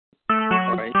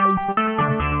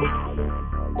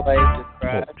slave to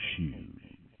Christ. Talk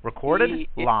recorded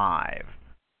live.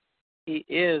 He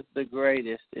is the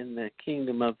greatest in the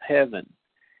kingdom of heaven.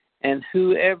 And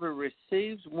whoever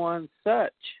receives one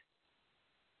such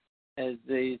as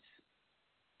these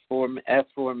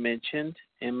aforementioned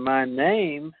in my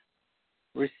name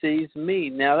receives me.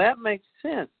 Now that makes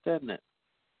sense, doesn't it?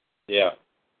 Yeah.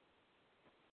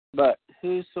 But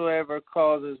whosoever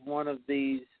causes one of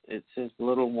these, it says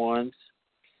little ones,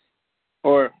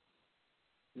 or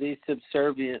these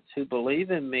subservients who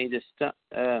believe in me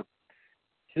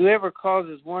whoever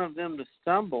causes one of them to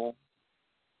stumble,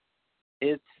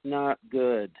 it's not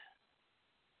good.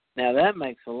 Now that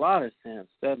makes a lot of sense,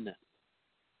 doesn't it?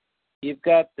 You've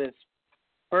got this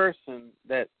person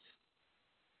that's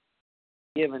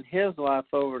given his life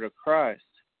over to Christ.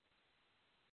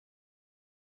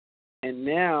 And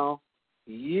now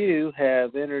you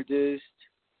have introduced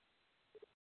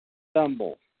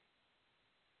stumble.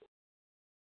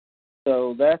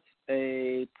 So that's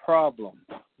a problem.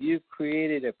 You've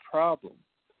created a problem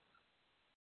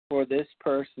for this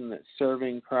person that's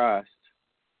serving Christ.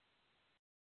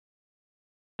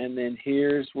 And then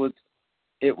here's what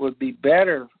it would be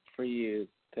better for you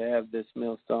to have this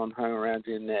millstone hung around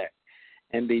your neck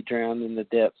and be drowned in the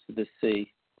depths of the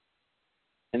sea.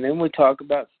 And then we talk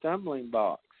about stumbling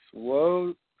blocks.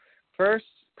 Woe,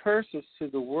 curses to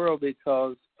the world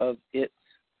because of its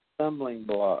stumbling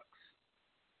blocks.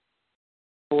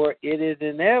 For it is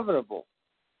inevitable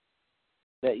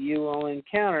that you will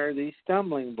encounter these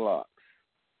stumbling blocks.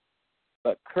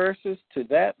 But curses to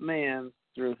that man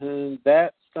through whom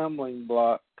that stumbling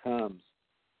block comes.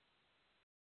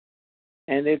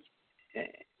 And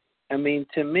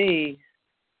to me,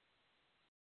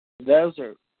 those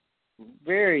are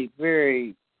very,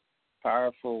 very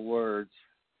powerful words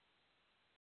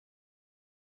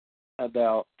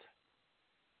about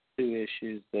two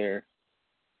issues there.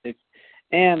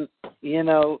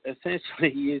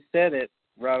 Essentially you said it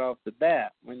right off the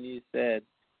bat when you said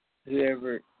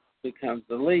whoever becomes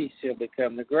the least, he'll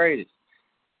become the greatest.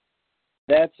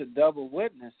 That's a double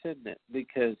witness, isn't it?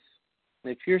 Because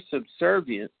if you're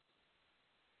subservient,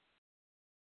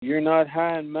 you're not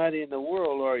high and mighty in the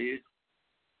world, are you?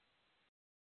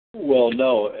 Well,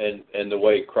 no, and the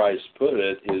way Christ put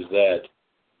it is that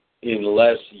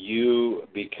unless you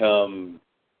become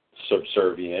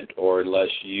subservient or unless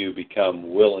you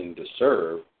become willing to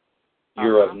serve,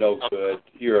 you're of no good.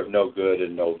 You're of no good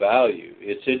and no value.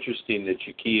 It's interesting that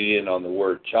you keyed in on the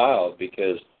word child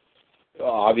because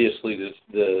obviously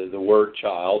the word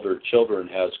child or children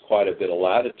has quite a bit of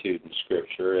latitude in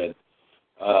Scripture, and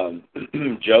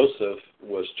Joseph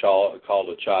was called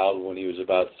a child when he was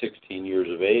about 16 years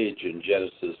of age in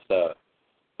Genesis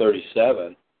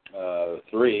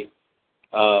 37:3.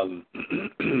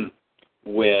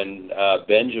 When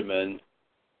Benjamin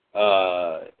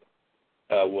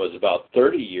was about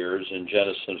 30 years in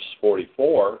Genesis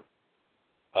 44,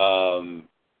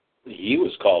 he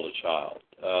was called a child.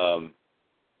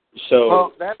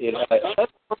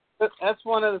 That's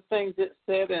one of the things it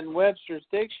said in Webster's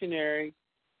dictionary.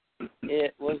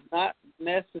 It was not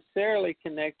necessarily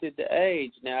connected to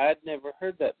age. Now, I'd never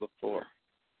heard that before.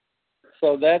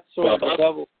 So that's sort of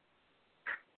double.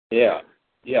 Yeah.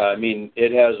 Yeah, I mean,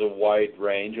 it has a wide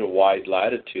range, a wide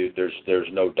latitude. There's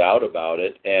no doubt about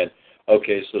it. And,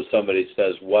 okay, so somebody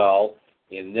says, well,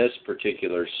 in this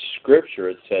particular scripture,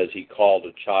 it says he called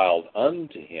a child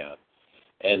unto him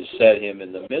and set him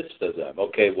in the midst of them.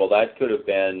 Okay, well, that could have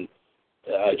been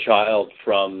a child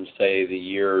from, say, the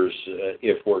years,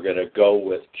 if we're going to go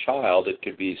with child, it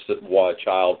could be a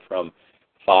child from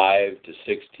 5 to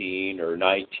 16 or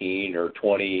 19 or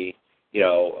 20,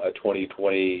 20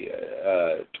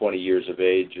 years of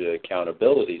age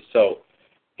accountability. So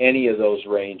any of those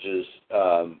ranges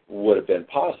would have been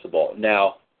possible.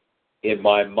 Now, in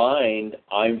my mind,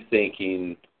 I'm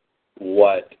thinking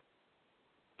what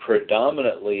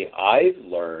predominantly I've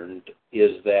learned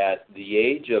is that the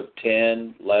age of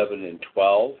 10, 11, and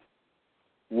 12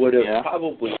 would have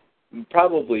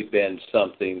probably been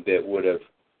something that would have,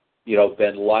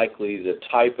 been likely the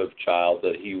type of child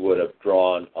that he would have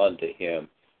drawn unto him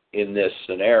in this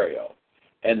scenario.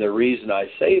 And the reason I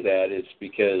say that is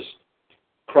because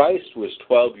Christ was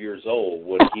 12 years old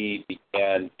when he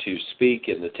began to speak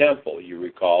in the temple. You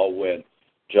recall when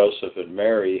Joseph and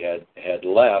Mary had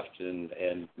left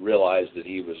and realized that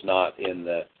he was not in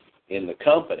the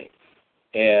company.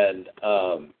 And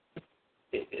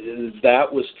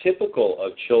that was typical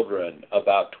of children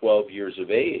about 12 years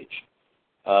of age.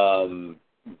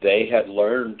 They had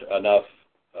learned enough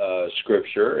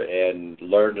Scripture and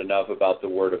learned enough about the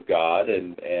Word of God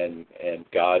and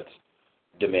God's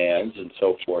demands and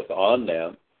so forth on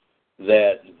them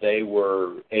that they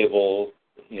were able,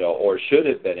 or should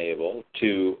have been able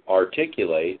to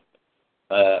articulate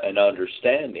an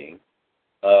understanding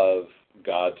of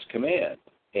God's command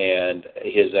and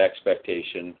His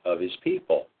expectation of His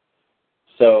people.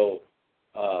 So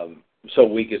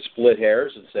we could split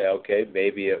hairs and say, okay,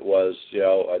 maybe it was,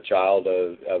 a child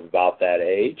of about that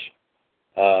age,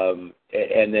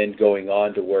 and then going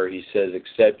on to where he says,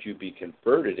 except you be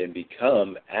converted and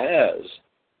become as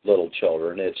little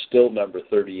children. It's still number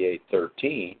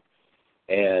 38:13,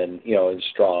 and in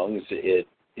Strong's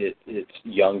it's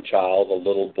young child, a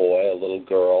little boy, a little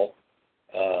girl.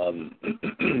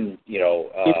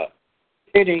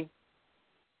 Reading.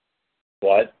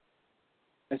 What?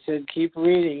 I said, keep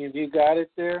reading. Have you got it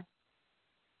there?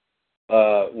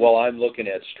 Well, I'm looking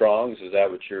at Strong's. Is that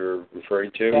what you're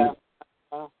referring to?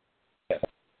 Yeah.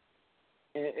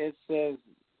 It says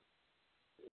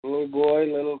little boy,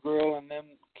 little girl, and then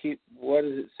what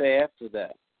does it say after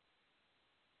that?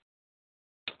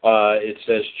 It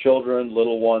says children,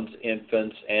 little ones,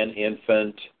 infants, an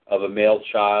infant, of a male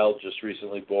child just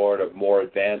recently born, of more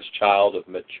advanced child, of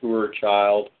mature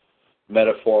child,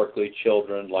 metaphorically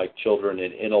children, like children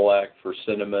in intellect. For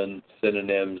synonyms,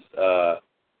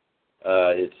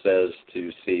 it says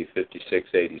to see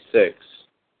 5686.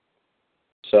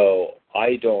 So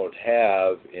I don't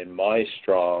have in my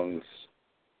Strong's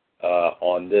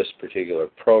on this particular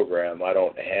program, I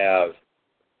don't have,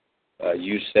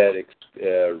 you said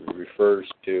refers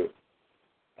to,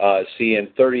 see in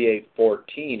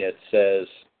 38:14 it says,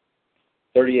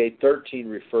 38:13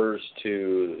 refers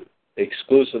to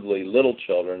exclusively little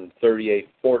children,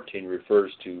 38:14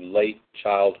 refers to late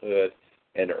childhood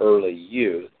and early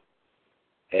youth,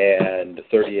 and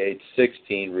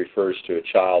 38:16 refers to a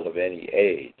child of any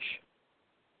age.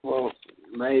 Well,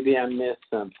 maybe I missed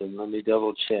something. Let me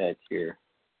double check here.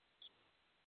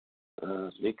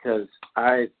 Because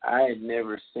I had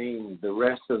never seen the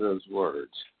rest of those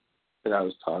words that I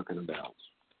was talking about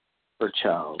for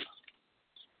child.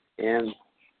 And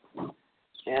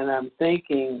I'm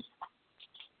thinking,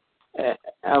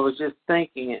 I was just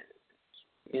thinking,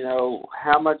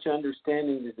 how much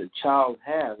understanding does a child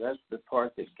have? That's the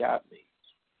part that got me.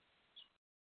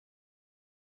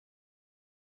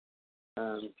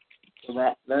 So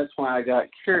that's why I got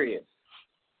curious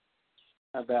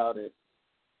about it.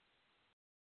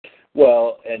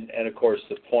 Well, and of course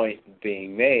the point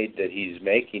being made that he's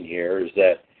making here is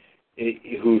that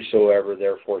whosoever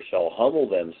therefore shall humble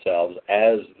themselves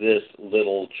as this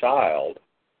little child,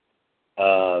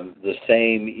 the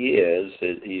same is,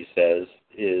 he says,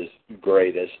 is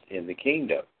greatest in the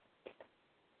kingdom.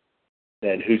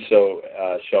 And whoso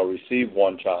shall receive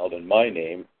one child in my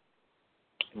name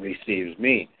receives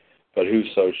me. But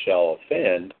whoso shall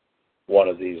offend one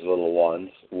of these little ones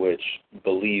which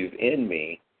believe in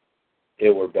me, it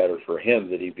were better for him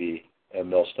that a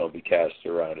millstone be cast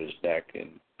around his neck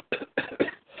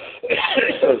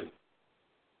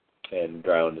and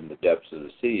drowned in the depths of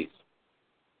the seas.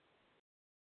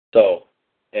 So,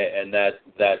 and that's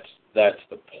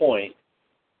the point,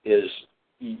 is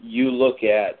you look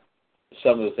at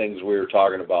some of the things we were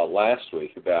talking about last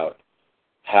week about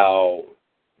how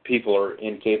people are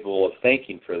incapable of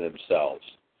thinking for themselves.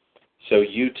 So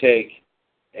you take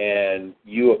and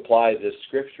you apply this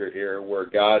scripture here where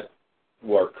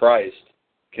Christ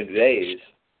conveys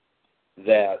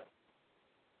that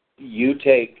you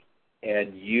take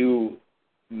and you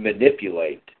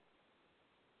manipulate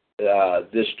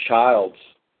this child's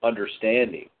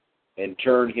understanding and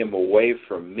turn him away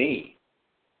from me,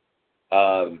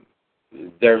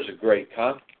 there's a great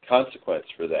consequence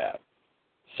for that.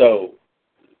 So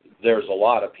there's a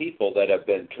lot of people that have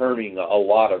been turning a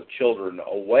lot of children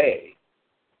away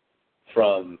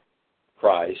from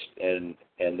Christ and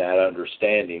that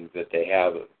understanding that they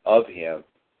have of him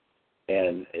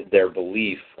and their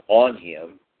belief on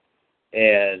him,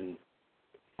 and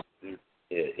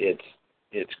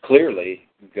it's clearly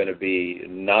going to be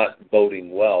not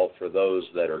boding well for those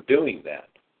that are doing that.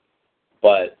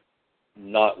 But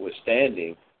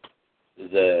notwithstanding,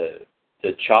 the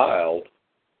child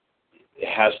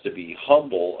has to be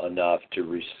humble enough to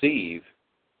receive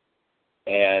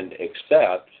and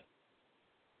accept,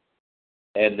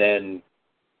 and then,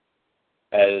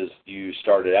 as you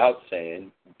started out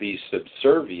saying, be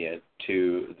subservient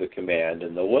to the command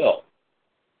and the will.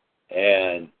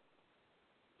 And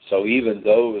so even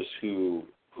those who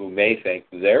may think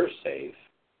they're safe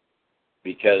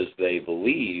because they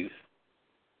believe,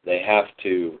 they have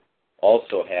to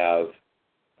also have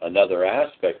another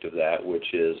aspect of that,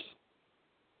 which is,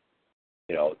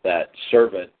 that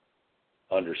servant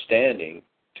understanding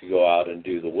to go out and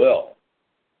do the will.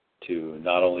 to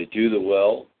not only do the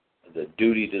will, the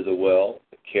duty to the will,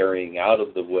 the carrying out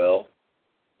of the will,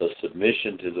 the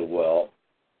submission to the will,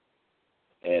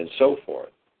 and so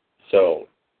forth. So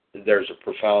there's a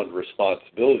profound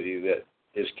responsibility that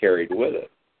is carried with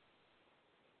it.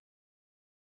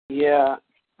 Yeah,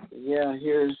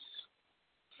 here's,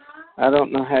 I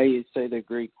don't know how you say the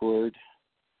Greek word.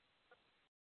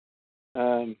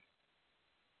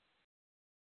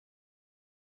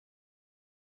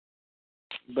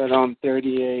 But on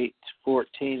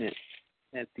 38:14,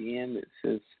 at the end it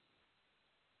says,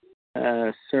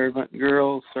 servant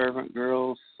girls, slave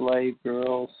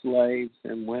girls, slaves,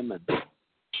 and women.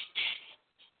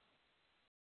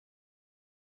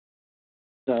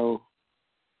 So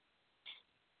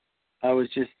I was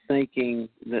just thinking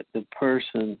that the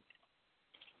person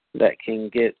that can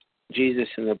get Jesus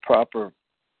in the proper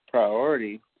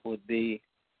priority would be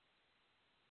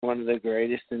one of the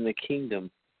greatest in the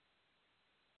kingdom.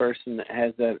 Person that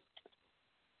has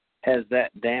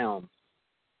that down.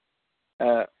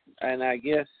 And I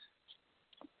guess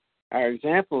our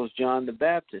example is John the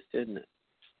Baptist, isn't it?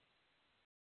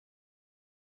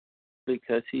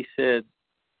 Because he said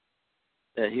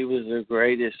that he was the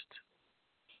greatest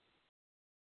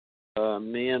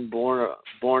man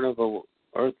born of a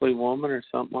earthly woman or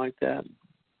something like that.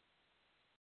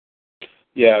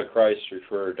 Yeah, Christ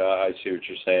referred, I see what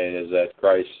you're saying, is that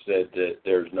Christ said that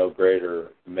there's no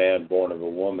greater man born of a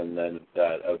woman than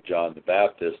that of John the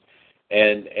Baptist.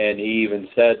 And he even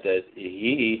said that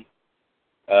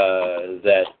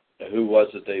who was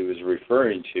it that he was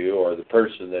referring to, or the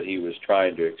person that he was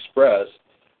trying to express,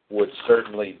 would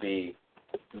certainly be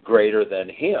greater than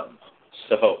him.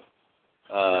 So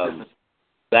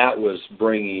that was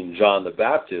bringing John the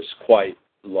Baptist quite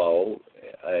low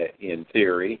in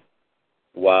theory,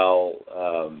 while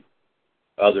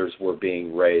others were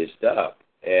being raised up.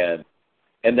 And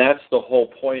that's the whole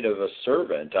point of a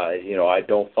servant. I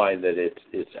don't find that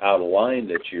it's out of line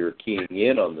that you're keying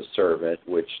in on the servant,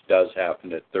 which does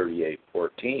happen at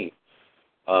 38:14.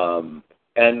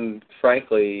 And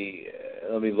frankly,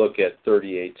 let me look at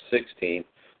 38:16.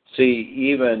 See,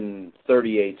 even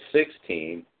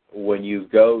 38:16, when you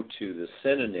go to the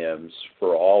synonyms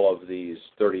for all of these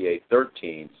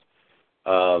 38:13s,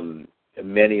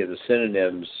 many of the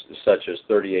synonyms, such as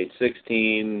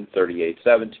 38:16,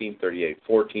 38:17,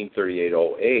 38:14,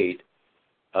 38:08,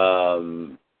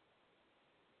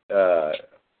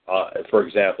 for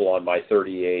example, on my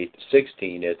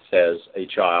 38:16, it says a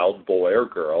child, boy or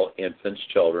girl, infants,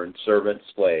 children, servant,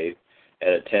 slave,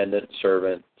 an attendant,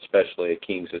 servant, especially a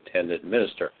king's attendant,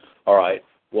 minister. All right,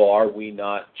 well, are we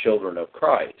not children of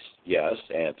Christ? Yes,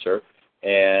 answer.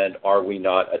 And are we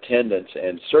not attendants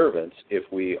and servants if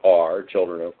we are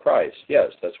children of Christ?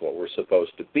 Yes, that's what we're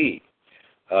supposed to be.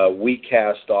 We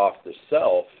cast off the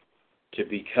self to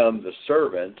become the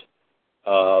servant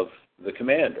of the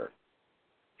commander.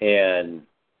 And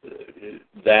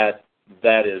that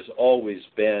has always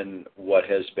been what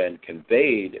has been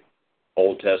conveyed,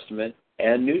 Old Testament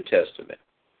and New Testament.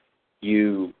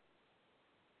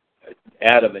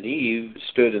 Adam and Eve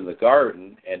stood in the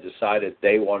garden and decided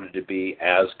they wanted to be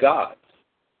as gods.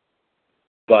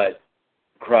 But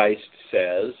Christ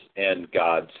says, and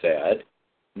God said,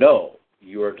 no,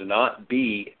 you are not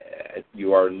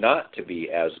to be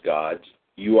as gods.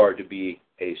 You are to be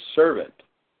a servant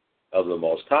of the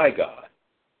Most High God.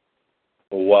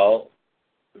 Well,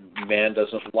 man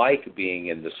doesn't like being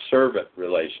in the servant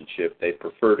relationship. They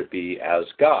prefer to be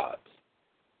as gods.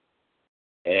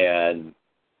 And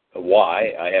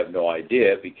why? I have no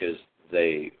idea, because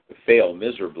they fail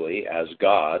miserably as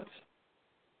gods.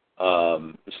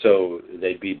 So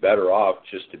they'd be better off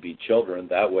just to be children.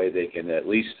 That way they can at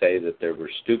least say that they were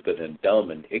stupid and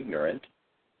dumb and ignorant.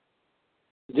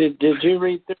 Did you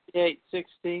read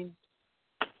 38:16?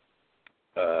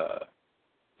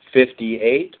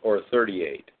 58 or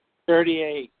 38?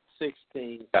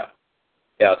 38:16.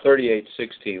 Yeah,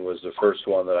 38:16 was the first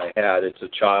one that I had. It's a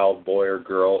child, boy or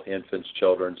girl, infants,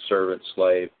 children, servant,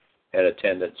 slave, and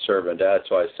attendant, servant. That's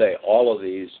why I say all of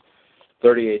these,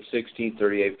 38:16,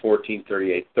 38:14,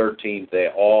 38:13, they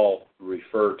all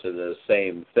refer to the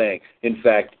same thing. In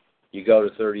fact, you go to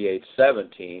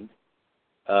 38:17,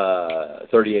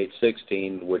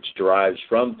 38:16, which derives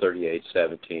from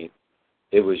 38:17.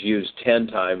 It was used 10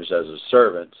 times as a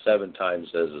servant, 7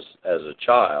 times as a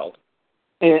child.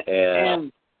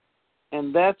 And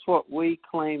that's what we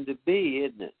claim to be,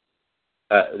 isn't it?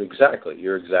 Exactly.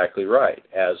 You're exactly right.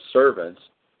 As servants,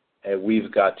 and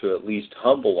we've got to at least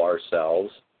humble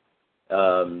ourselves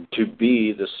to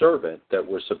be the servant that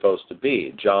we're supposed to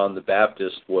be. John the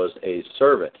Baptist was a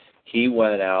servant. he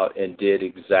went out and did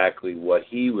exactly what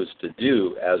he was to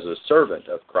do as a servant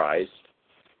of Christ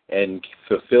and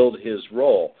fulfilled his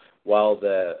role. While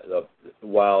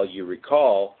you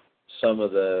recall, some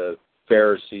of the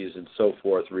Pharisees and so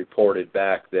forth reported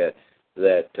back that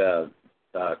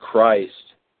Christ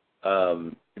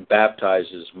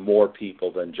baptizes more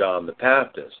people than John the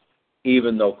Baptist.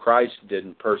 Even though Christ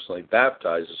didn't personally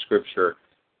baptize, the Scripture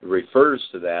refers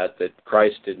to that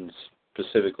Christ didn't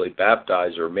specifically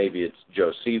baptize, or maybe it's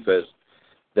Josephus,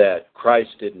 that Christ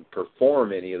didn't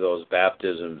perform any of those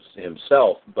baptisms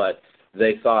himself, but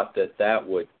they thought that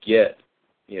would get,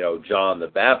 John the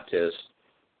Baptist,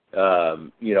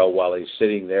 while he's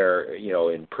sitting there,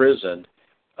 in prison,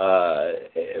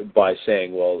 by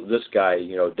saying, well, this guy,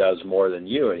 does more than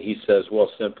you. And he says, well,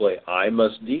 simply, I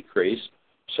must decrease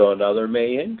so another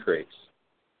may increase.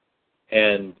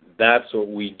 And that's what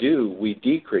we do. We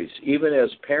decrease. Even as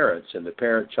parents in the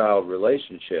parent-child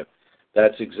relationship,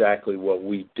 that's exactly what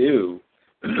we do,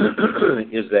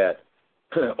 is that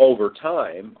over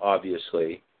time,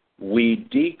 obviously, we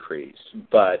decrease.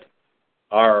 But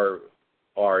our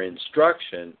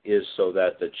instruction is so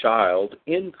that the child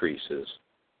increases,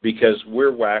 because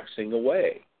we're waxing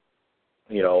away.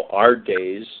 Our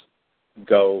days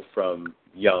go from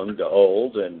young to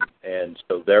old, and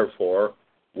so therefore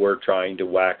we're trying to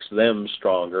wax them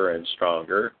stronger and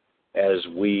stronger as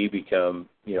we become,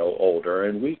 older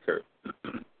and weaker.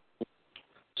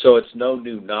 So it's no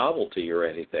new novelty or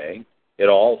anything. It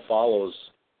all follows,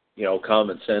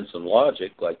 common sense and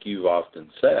logic, like you've often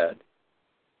said.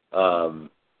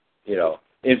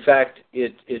 In fact,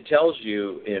 it tells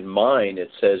you in mine, it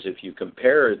says if you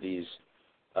compare these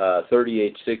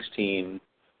 38:16,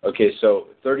 okay, so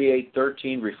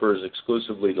 38:13 refers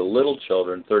exclusively to little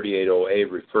children.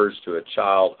 38:08 refers to a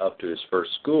child up to his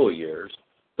first school years.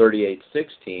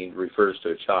 38:16 refers to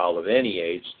a child of any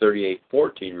age.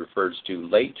 38:14 refers to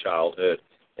late childhood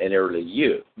and early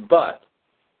youth. But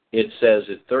it says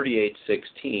at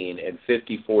 38:16 and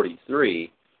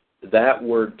 50:43, that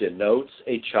word denotes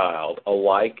a child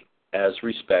alike as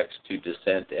respects to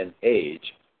descent and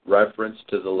age, reference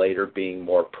to the later being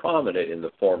more prominent in the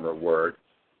former word,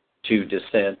 to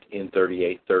descent in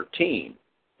 38:13.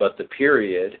 But the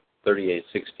period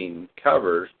 38:16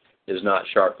 covers is not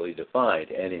sharply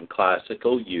defined, and in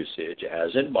classical usage,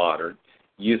 as in modern,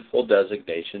 youthful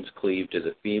designations cleave to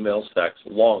the female sex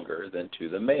longer than to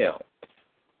the male.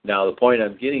 Now, the point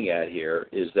I'm getting at here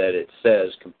is that it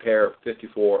says compare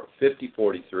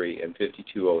 50:43 and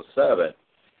 52:07.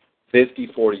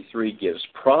 50:43 gives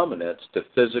prominence to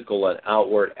physical and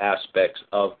outward aspects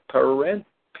of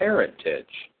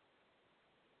parentage.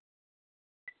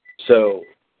 So,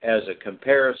 as a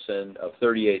comparison of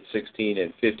 38:16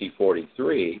 and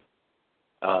 50:43,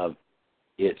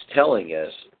 it's telling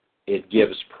us it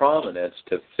gives prominence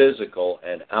to physical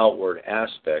and outward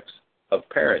aspects of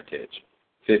parentage.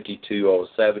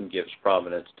 52:07 gives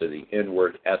prominence to the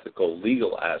inward, ethical,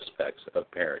 legal aspects of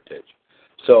parentage.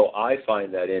 So I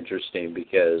find that interesting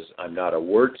because I'm not a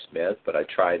wordsmith, but I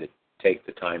try to take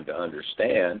the time to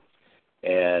understand.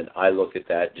 And I look at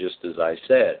that just as I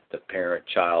said. The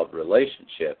parent-child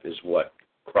relationship is what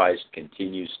Christ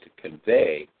continues to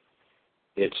convey.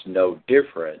 It's no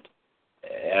different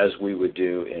as we would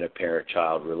do in a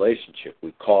parent-child relationship.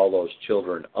 We call those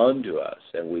children unto us,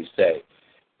 and we say,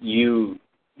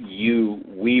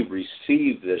 we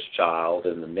receive this child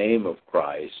in the name of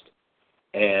Christ,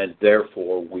 and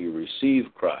therefore we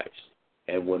receive Christ.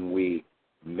 And when we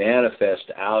manifest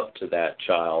out to that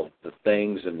child the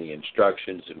things and the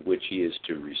instructions in which he is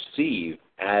to receive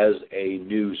as a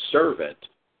new servant,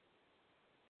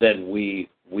 then we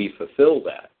fulfill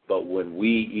that. But when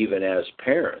we, even as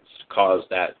parents, cause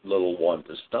that little one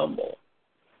to stumble,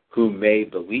 who may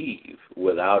believe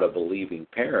without a believing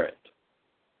parent,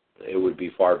 it would be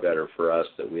far better for us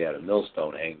that we had a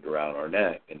millstone hanged around our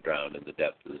neck and drowned in the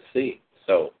depth of the sea.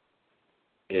 So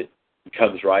it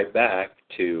comes right back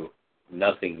to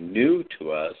nothing new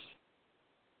to us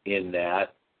in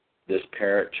that this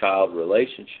parent-child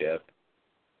relationship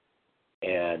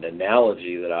and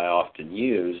analogy that I often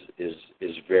use is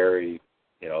very,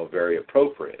 very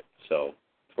appropriate. So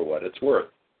for what it's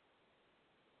worth.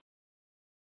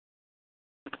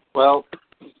 Well,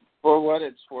 for what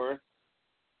it's worth,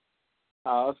 I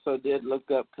also did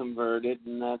look up converted,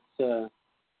 and that's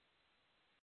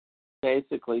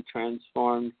basically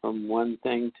transformed from one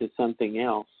thing to something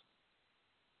else.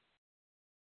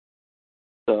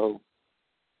 So,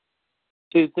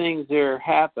 two things there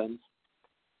happened,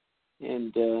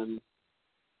 and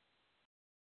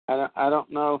I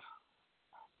don't know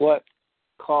what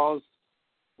caused.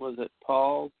 Was it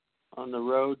Paul on the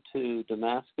road to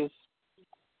Damascus,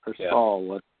 or Yeah. Saul?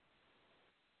 What?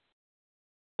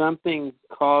 Something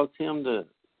caused him to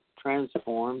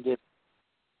transform. Did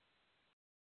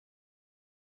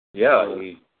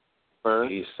Yeah, birth?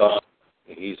 he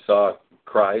saw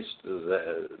Christ,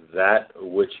 that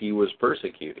which he was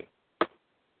persecuting.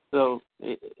 So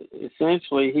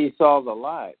essentially, he saw the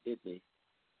light, didn't he?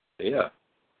 Yeah.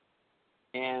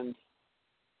 And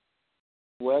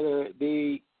whether it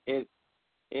be, it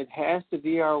has to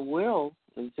be our will,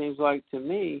 it seems like to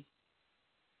me,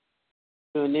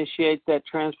 to initiate that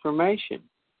transformation.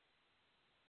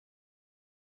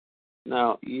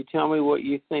 Now, you tell me what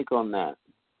you think on that.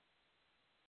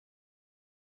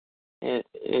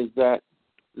 Is that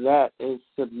is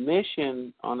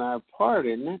submission on our part,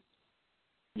 isn't it?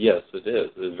 Yes, it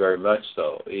is. It's very much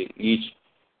so.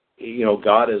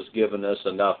 God has given us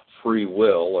enough free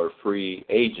will or free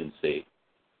agency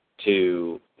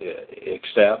to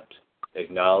accept,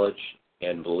 acknowledge,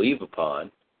 and believe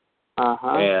upon.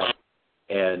 Uh-huh.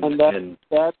 And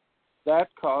that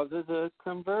causes a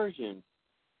conversion.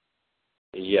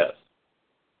 Yes.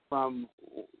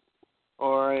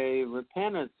 Or a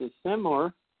repentance is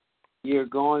similar. You're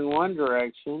going one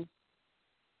direction,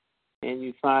 and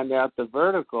you find out the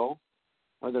vertical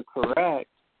or the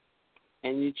correct,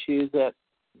 and you choose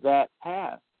that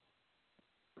path.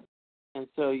 And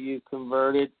so you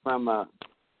converted from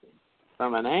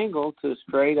an angle to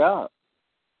straight up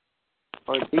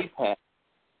or deep path.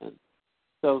 And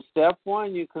so step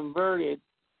one, you converted,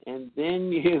 and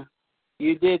then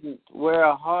you didn't wear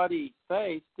a haughty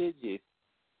face, did you?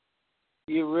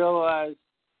 You realized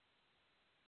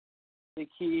the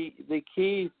keys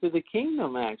to the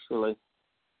kingdom, actually,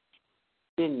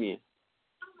 didn't you?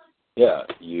 Yeah,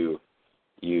 you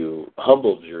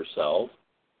humbled yourself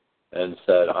and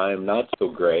said, I'm not so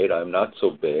great, I'm not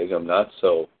so big, I'm not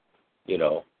so,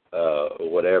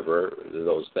 whatever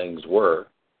those things were,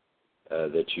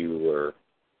 that you were,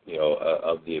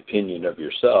 of the opinion of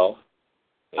yourself,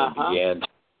 and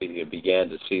began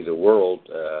to see the world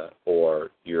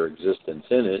or your existence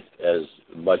in it as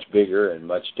much bigger and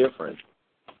much different.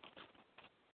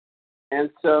 And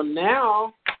so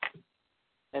now,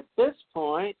 at this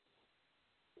point,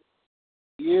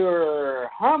 you're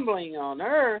humbling on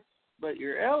earth, but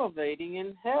you're elevating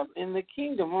in heaven, in the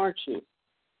kingdom, aren't you?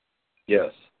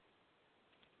 Yes.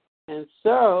 And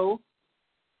so,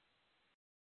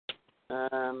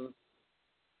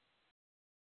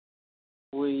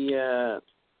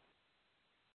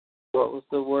 what was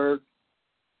the word?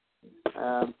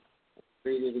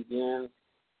 Read it again.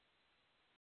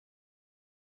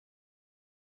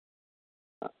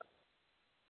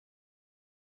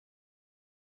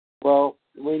 Well,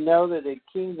 we know that a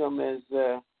kingdom is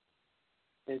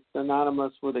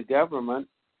synonymous with a government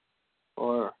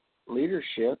or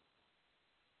leadership.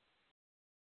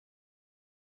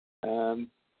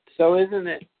 So isn't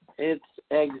it? It's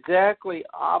exactly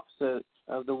opposite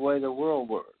of the way the world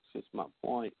works. Is my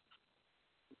point.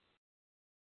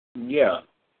 Yeah.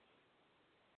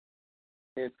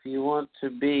 If you want to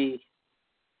be,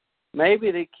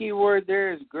 maybe the key word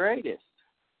there is greatest.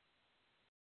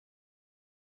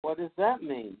 What does that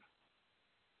mean?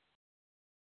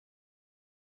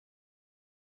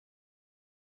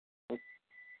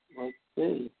 Let's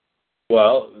see.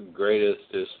 Well,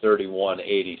 greatest is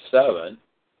 3187.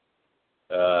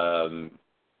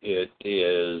 It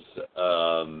is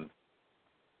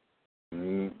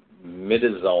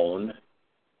midzone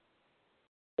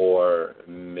or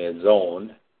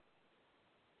midzone,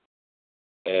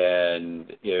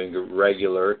 and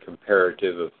regular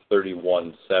comparative of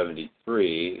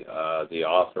 3173. The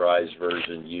authorized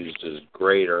version uses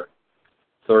greater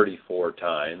 34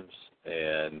 times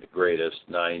and greatest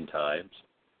 9 times.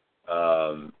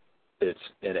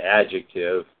 It's an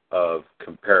adjective of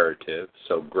comparative,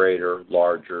 so greater,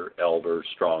 larger, elder,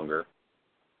 stronger.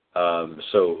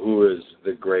 So who is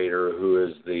the greater? Who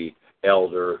is the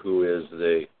elder? Who is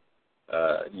the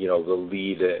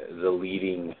the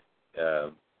leading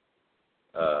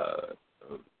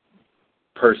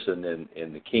person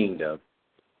in the kingdom?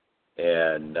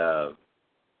 And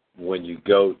when you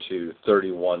go to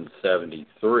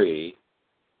 3173,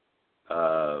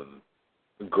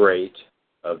 great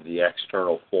of the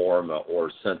external form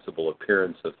or sensible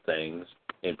appearance of things,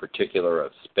 in particular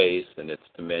of space and its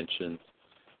dimensions,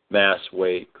 mass,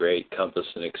 weight, great, compass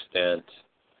and extent,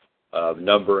 of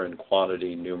number and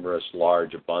quantity, numerous,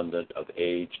 large, abundant, of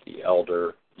age, the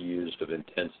elder, used of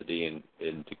intensity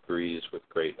in degrees with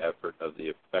great effort, of the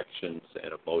affections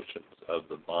and emotions of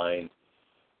the mind,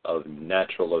 of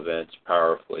natural events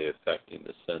powerfully affecting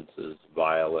the senses,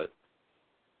 violet,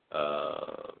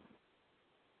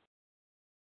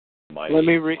 Mighty.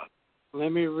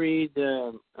 Let me read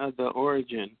the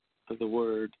origin of the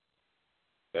word.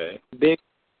 Okay.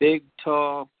 Big,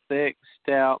 tall, thick,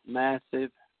 stout,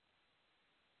 massive,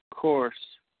 coarse,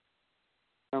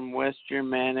 from West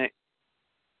Germanic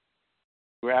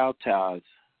grautaz,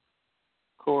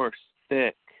 coarse,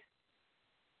 thick.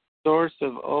 Source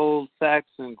of Old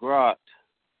Saxon grot,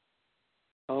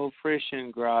 Old Frisian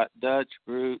grot, Dutch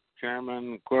groot,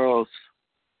 German gross.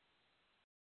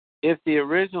 If the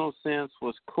original sense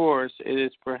was coarse, it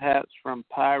is perhaps from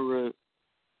pyroot,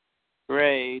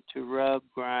 gray, to rub,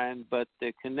 grind, but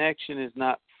the connection is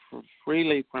not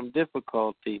freely from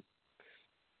difficulty.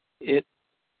 It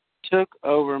took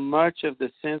over much of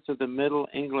the sense of the Middle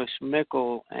English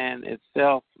mickle, and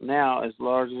itself now is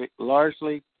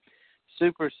largely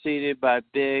superseded by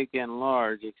big and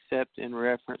large, except in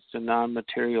reference to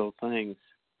non-material things.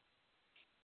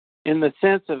 In the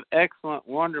sense of excellent,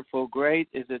 wonderful, great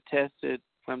is attested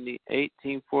from the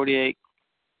 1848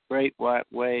 Great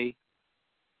White Way.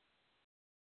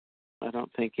 I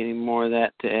don't think any more of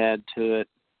that to add to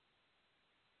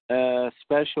it.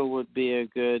 Special would be a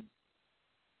good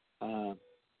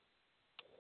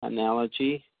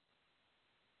analogy.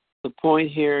 The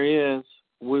point here is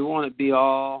we want to be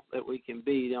all that we can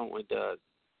be, don't we, Doug?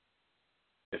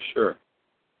 Yeah, sure.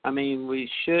 I mean, we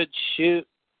should shoot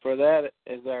for that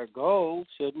as our goal,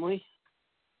 shouldn't we?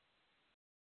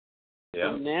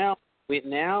 Yeah. And now we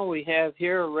have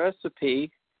here a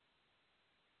recipe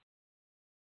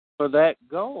for that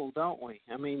goal, don't we?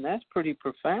 I mean, that's pretty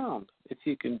profound. If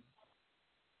you can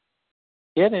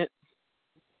get it,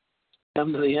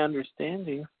 come to the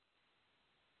understanding.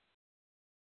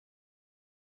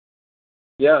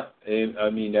 Yeah, I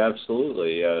mean,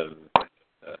 absolutely.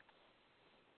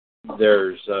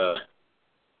 There's, now,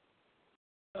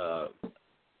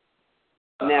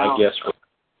 I guess,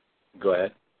 go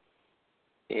ahead.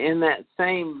 In that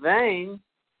same vein,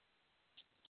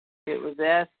 it was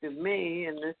asked of me,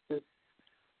 and this is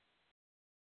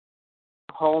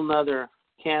a whole nother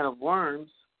can of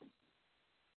worms.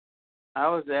 I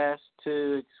was asked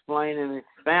to explain and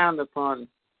expound upon,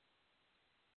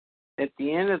 at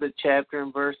the end of the chapter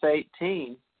in verse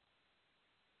 18.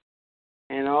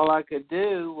 And all I could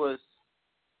do was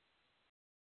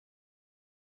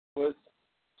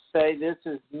say this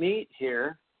is meat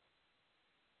here,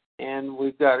 and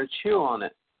we've got to chew on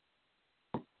it.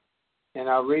 And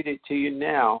I'll read it to you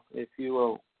now, if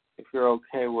you're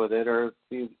okay with it, or if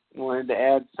you wanted to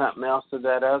add something else to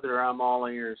that other, I'm all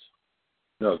ears.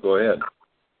 No, go ahead.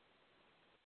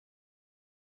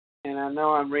 And I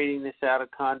know I'm reading this out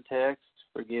of context,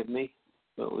 forgive me,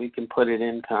 but we can put it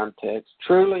in context.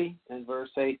 Truly, in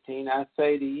verse 18, I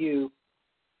say to you,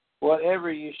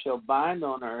 whatever you shall bind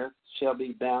on earth shall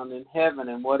be bound in heaven,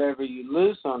 and whatever you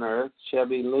loose on earth shall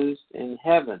be loosed in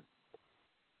heaven.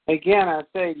 Again, I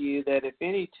say to you that if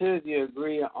any two of you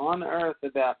agree on earth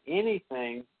about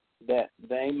anything that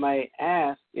they may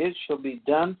ask, it shall be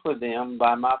done for them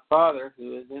by my Father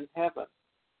who is in heaven.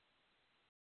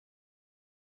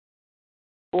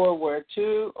 For where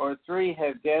two or three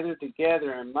have gathered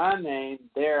together in my name,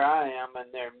 there I am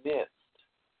in their midst.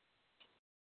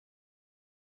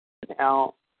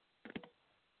 Now,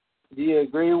 do you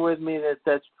agree with me that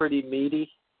that's pretty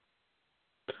meaty?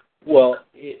 Well,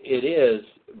 it is,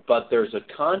 but there's a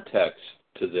context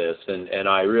to this, and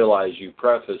I realize you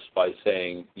prefaced by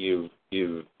saying you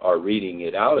are reading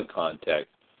it out of context.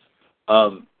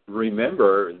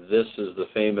 Remember, this is the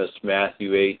famous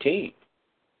Matthew 18.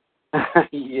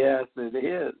 Yes, it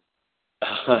is.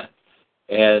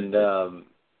 And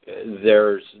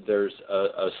there's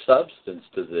a substance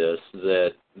to this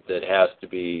that has to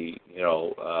be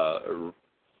dealt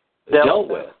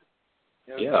with.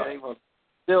 Okay, yeah. Well,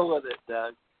 deal with it,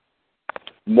 Doug.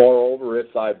 Moreover,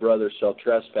 if thy brother shall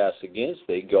trespass against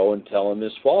thee, go and tell him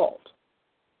his fault.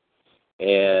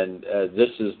 And this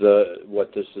is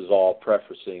what this is all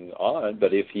prefacing on.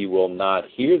 But if he will not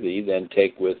hear thee, then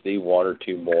take with thee one or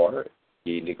two more. If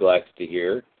he neglects to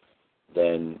hear,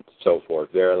 then so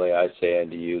forth. Verily I say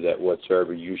unto you that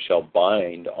whatsoever you shall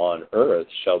bind on earth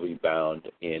shall be bound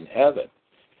in heaven.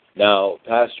 Now,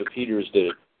 Pastor Peters did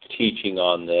a teaching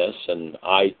on this, and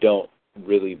I don't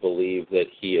really believe that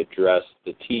he addressed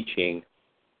the teaching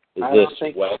this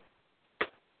way.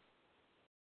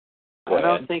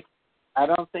 I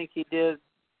don't think he did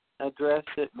address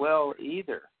it well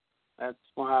either. That's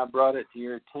why I brought it to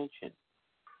your attention.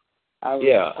 I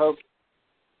was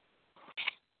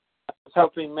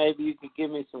hoping maybe you could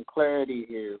give me some clarity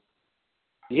here.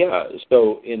 Yeah,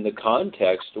 so in the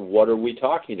context, what are we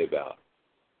talking about?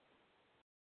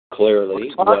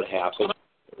 Clearly, what happened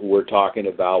we're talking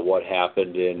about what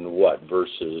happened in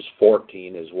verses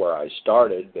 14 is where I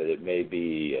started, but it may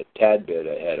be a tad bit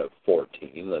ahead of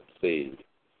 14. Let's see.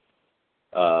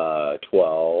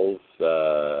 12,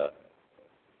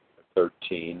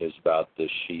 13 is about the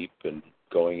sheep and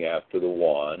going after the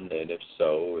one, and if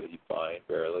so, you find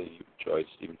verily you rejoice,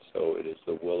 even so it is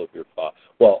the will of your Father.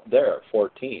 Well, there,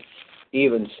 14.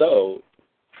 Even so,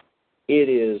 it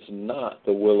is not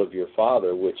the will of your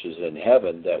Father which is in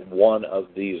heaven that one of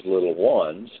these little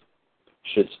ones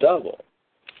should stumble.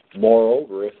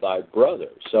 Moreover, if thy brother.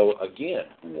 So again,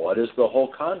 what is the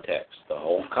whole context? The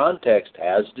whole context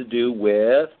has to do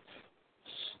with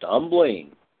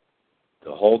stumbling.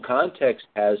 The whole context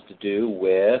has to do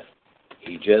with,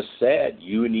 he just said,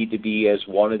 you need to be as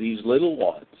one of these little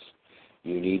ones.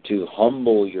 You need to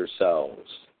humble yourselves.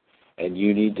 And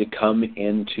you need to come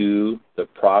into the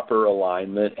proper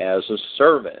alignment as a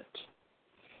servant.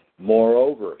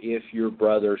 Moreover, if your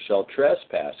brother shall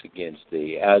trespass against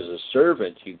thee, as a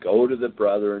servant, you go to the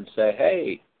brother and say,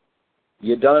 hey,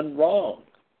 you done wrong.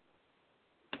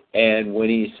 And when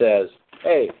he says,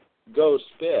 hey, go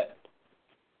spit,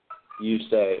 you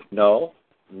say, no,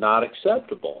 not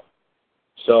acceptable.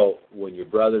 So when your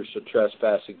brother shall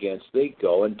trespass against thee,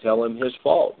 go and tell him his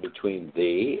fault between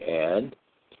thee and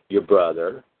your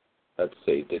brother. Let's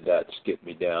see, did that skip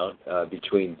me down?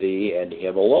 Between thee and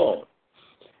him alone.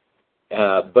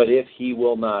 But if he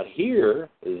will not hear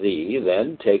thee,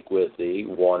 then take with thee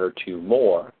one or two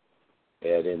more.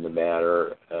 And in the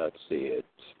matter, let's see,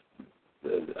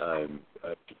 I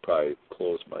have to probably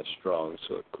close my strong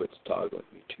so it quits toggling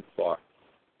me too far.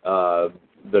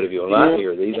 But if you will not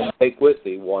hear thee, then take with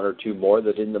thee one or two more,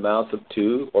 that in the mouth of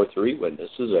 2 or 3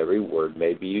 witnesses every word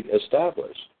may be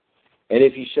established. And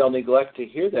if you shall neglect to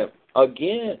hear them,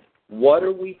 again, what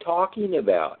are we talking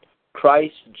about?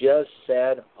 Christ just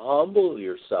said, humble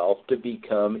yourself to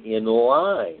become in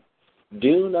line.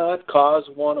 Do not cause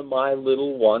one of my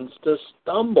little ones to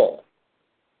stumble.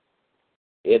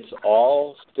 It's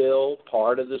all still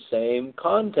part of the same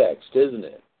context, isn't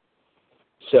it?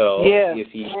 So, yeah, if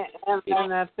he...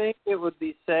 And I think it would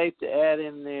be safe to add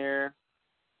in there,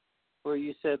 where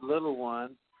you said little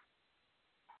one,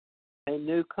 a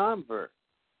new convert.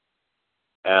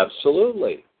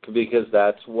 Absolutely, because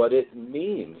that's what it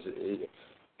means.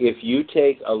 If you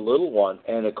take a little one,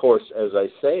 and of course, as I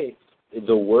say,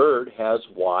 the word has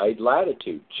wide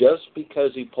latitude. Just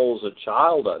because he pulls a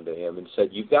child unto him and said,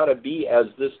 you've got to be as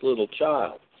this little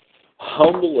child,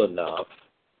 humble enough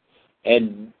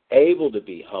and able to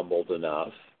be humbled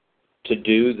enough to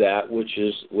do that which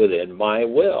is within my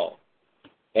will.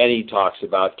 And he talks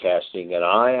about casting an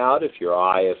eye out if your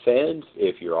eye offends.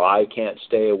 If your eye can't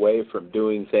stay away from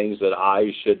doing things that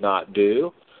eyes should not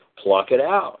do, pluck it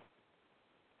out.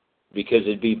 Because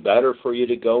it'd be better for you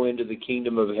to go into the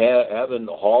kingdom of heaven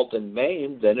halt and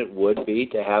maimed than it would be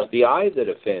to have the eye that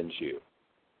offends you.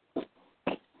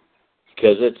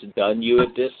 Because it's done you a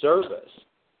disservice.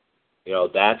 You know,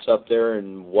 that's up there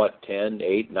in 10,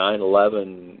 8, 9,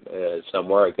 11,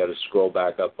 somewhere. I got to scroll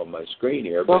back up on my screen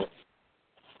here. But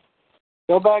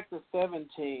go back to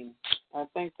 17. I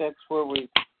think that's where we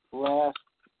last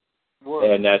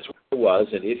were. And that's what it was.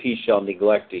 And if he shall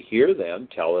neglect to hear them,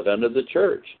 tell it unto the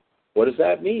church. What does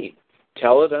that mean?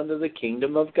 Tell it unto the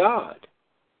kingdom of God.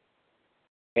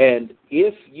 And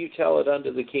if you tell it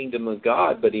unto the kingdom of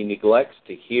God, but he neglects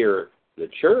to hear the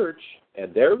church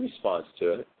and their response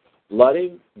to it, let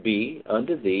him be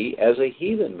unto thee as a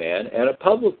heathen man and a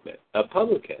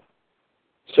publican.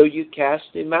 So you cast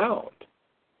him out.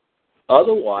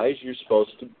 Otherwise, you're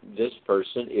supposed to, this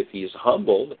person, if he's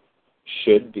humbled,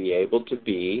 should be able to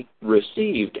be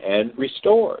received and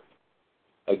restored.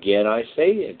 Again, I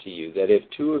say unto you that if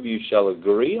 2 of you shall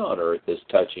agree on earth as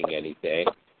touching anything,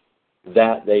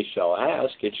 that they shall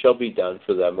ask, it shall be done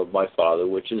for them of my Father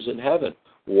which is in heaven.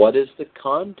 What is the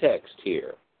context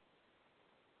here?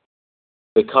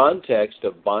 The context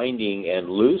of binding and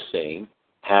loosing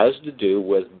has to do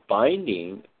with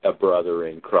binding a brother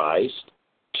in Christ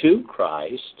to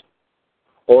Christ,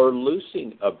 or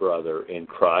loosing a brother in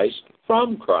Christ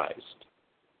from Christ.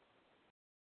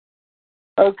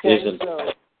 Okay, Isn't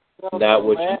so that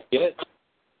what you get?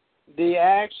 The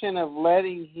action of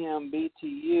letting him be to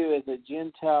you as a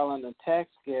Gentile and a tax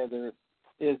gatherer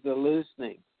is the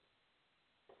loosening.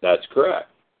 That's correct.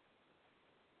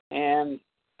 And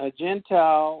a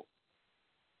Gentile,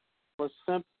 for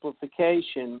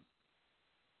simplification,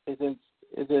 is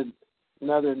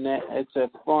another. It's a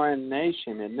foreign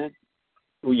nation, isn't it?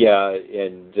 Yeah,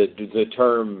 and the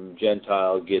term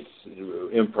Gentile gets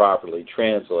improperly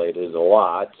translated a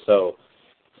lot. So,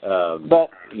 but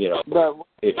you know,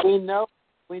 we know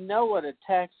we know what a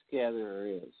tax gatherer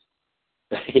is.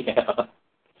 Yeah.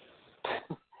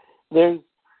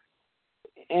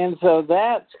 And so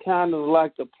that's kind of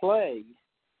like the plague.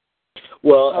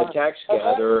 Well, a tax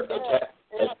gatherer...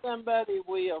 It's somebody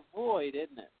we avoid,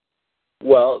 isn't it?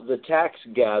 Well, the tax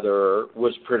gatherer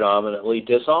was predominantly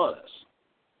dishonest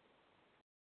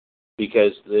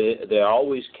because they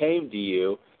always came to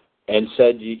you and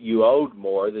said you owed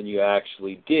more than you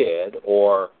actually did,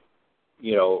 or,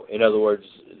 you know, in other words,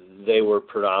 they were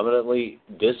predominantly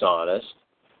dishonest,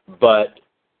 but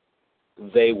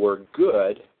they were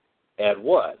good at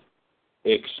what?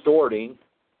 Extorting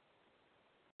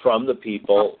from the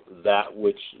people that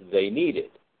which they needed.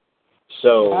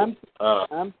 So I'm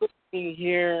thinking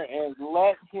here as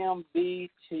let him be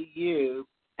to you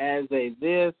as a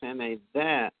this and a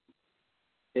that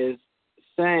is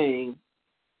saying,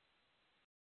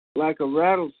 like a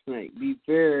rattlesnake, be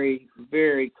very,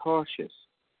 very cautious,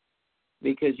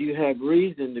 because you have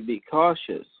reason to be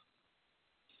cautious.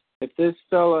 If this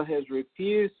fellow has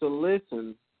refused to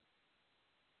listen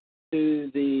to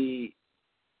the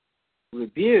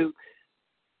rebuke,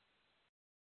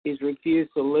 he's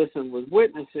refused to listen with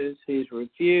witnesses, he's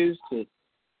refused to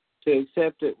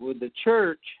accept it with the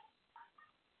church,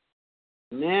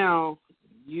 now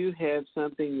you have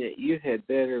something that you had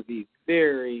better be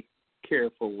very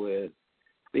careful with,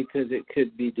 because it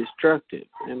could be destructive.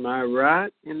 Am I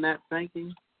right in that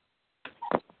thinking?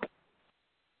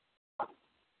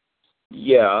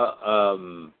 Yeah.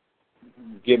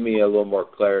 Give me a little more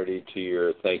clarity to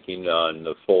your thinking on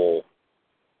the full.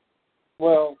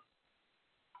 Well,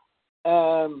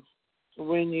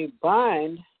 when you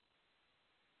bind,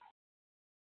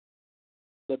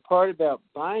 the part about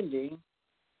binding,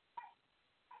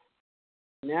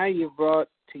 now you've brought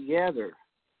together.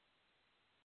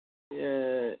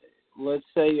 Let's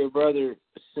say your brother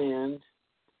sinned,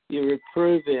 you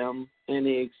reprove him, and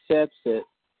he accepts it.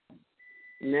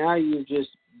 Now you've just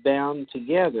bound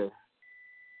together,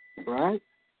 right?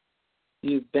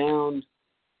 You've bound.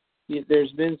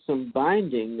 There's been some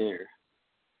binding there,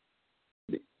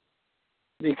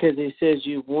 because he says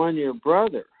you've won your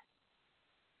brother,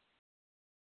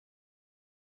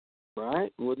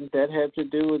 right? Wouldn't that have to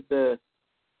do with the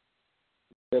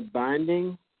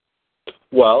binding?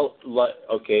 Well,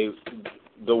 okay,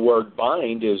 the word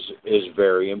bind is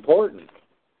very important.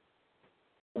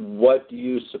 What do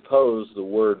you suppose the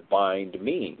word bind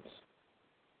means?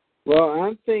 Well,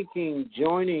 I'm thinking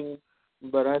joining,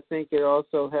 but I think it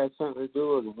also has something to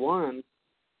do with one.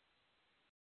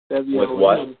 W-O-N. With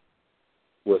what?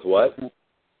 With what?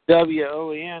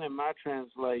 W-O-N in my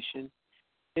translation.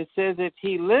 It says if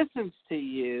he listens to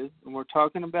you, and we're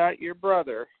talking about your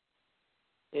brother,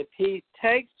 if he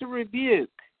takes the rebuke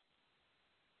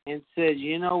and says,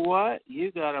 you know what,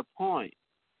 you got a point,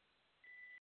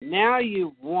 now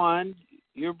you've won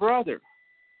your brother.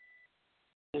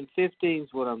 And 15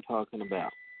 is what I'm talking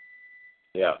about.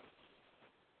 Yeah.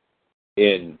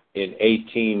 In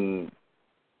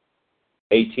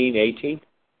 1818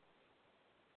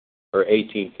 or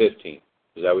 1815?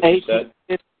 Is that what you said?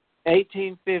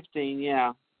 1815,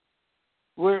 yeah.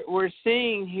 We're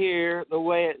seeing here the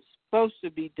way it's supposed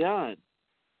to be done.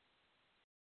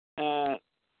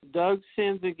 Doug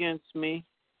sins against me.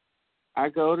 I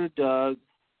go to Doug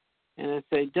and I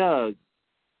say, Doug,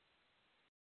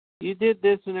 you did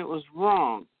this and it was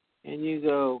wrong. And you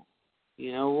go,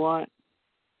 you know what?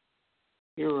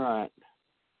 You're right.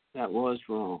 That was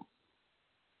wrong.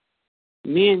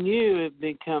 Me and you have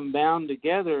become bound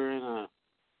together in a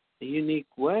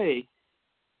unique way.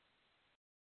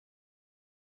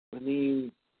 I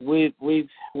mean, we've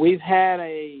had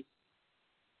a,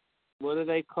 what do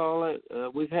they call it?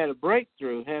 We've had a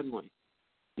breakthrough, haven't we?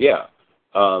 Yeah.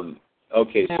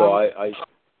 Okay, now, so I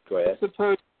go ahead. Let's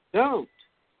suppose you don't.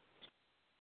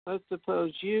 Let's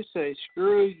suppose you say,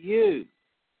 screw you.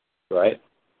 Right.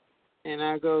 And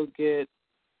I go get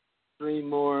 3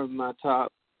 more of my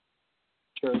top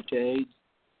church aides.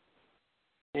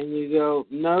 And you go,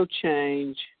 no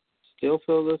change, still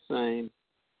feel the same.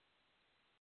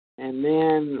 And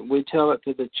then we tell it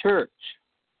to the church.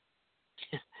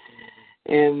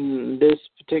 And this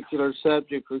particular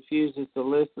subject refuses to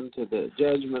listen to the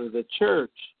judgment of the church.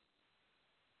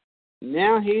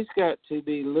 Now he's got to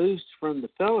be loosed from the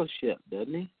fellowship,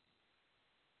 doesn't he?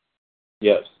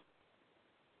 Yes.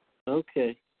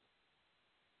 Okay.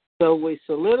 So we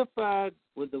solidified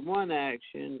with the one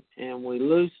action and we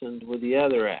loosened with the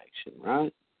other action,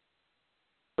 right?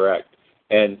 Correct.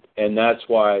 And that's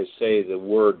why I say the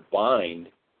word bind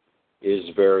is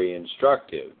very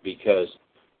instructive, because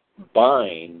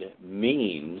bind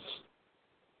means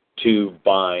to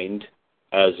bind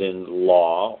as in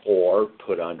law or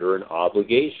put under an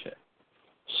obligation.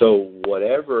 So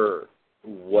whatever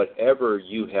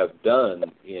you have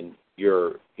done in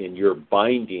your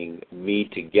binding me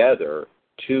together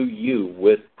to you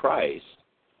with Christ,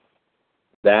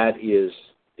 that is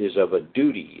of a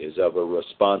duty, is of a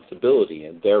responsibility,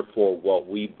 and therefore what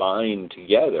we bind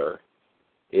together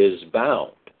is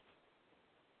bound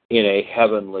in a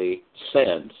heavenly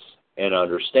sense and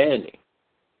understanding.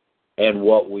 And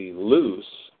what we loose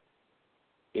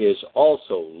is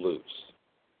also loose.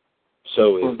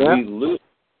 So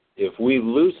if we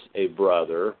loose a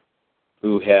brother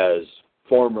who has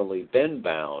formerly been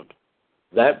bound,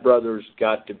 that brother's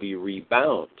got to be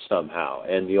rebound somehow.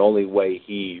 And the only way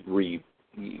he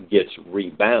gets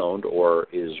rebound or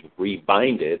is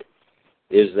rebinded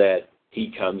is that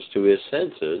he comes to his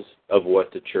senses of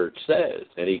what the church says.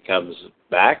 And he comes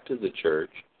back to the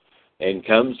church and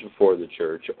comes before the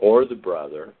church or the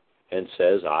brother and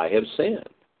says, I have sinned.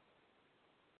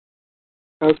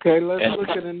 Okay, let's look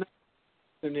at another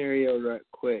scenario right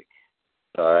quick.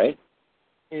 All right.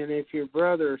 And if your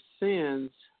brother sins,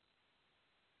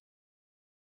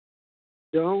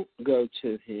 don't go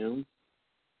to him.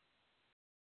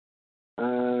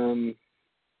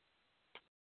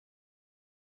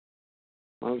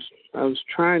 I was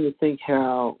trying to think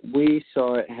how we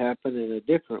saw it happen in a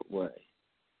different way,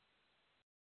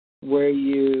 where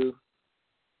you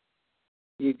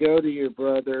go to your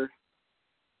brother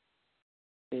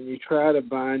and you try to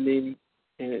bind him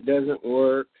and it doesn't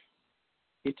work.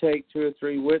 You take 2 or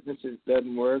 3 witnesses, it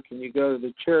doesn't work, and you go to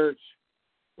the church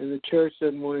and the church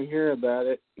doesn't want to hear about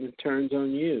it and it turns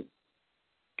on you.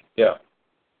 Yeah.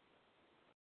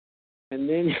 And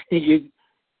then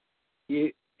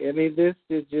this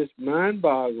is just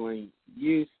mind-boggling.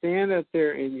 You stand up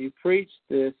there and you preach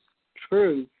this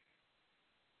truth,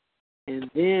 and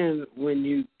then when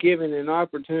you're given an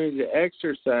opportunity to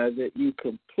exercise it, you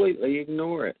completely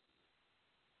ignore it.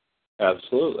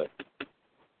 Absolutely.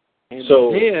 And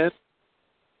then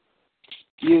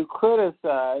you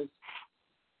criticize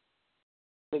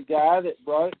the guy that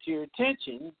brought it to your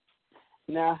attention.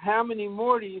 Now, how many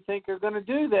more do you think are going to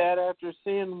do that after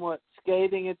seeing what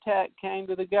scathing attack came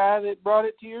to the guy that brought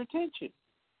it to your attention?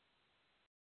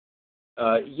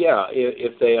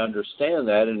 If they understand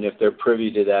that and if they're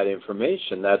privy to that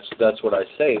information, that's what I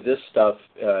say. This stuff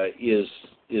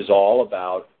is all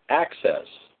about access.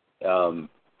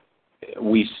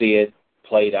 We see it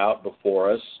played out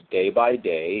before us day by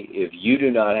day. If you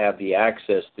do not have the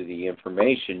access to the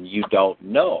information, you don't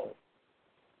know.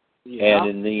 Yeah.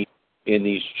 And in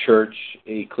these church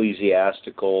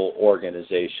ecclesiastical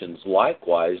organizations,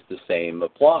 likewise, the same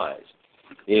applies.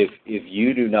 If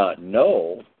you do not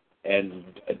know and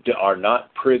are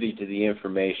not privy to the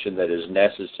information that is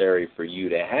necessary for you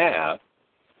to have,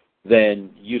 then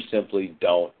you simply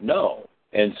don't know.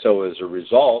 And so as a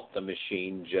result, the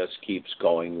machine just keeps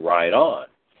going right on.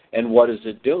 And what is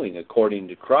it doing? According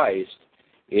to Christ,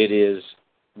 it is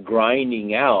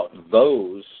grinding out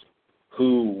those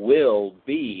who will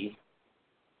be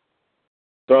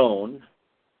thrown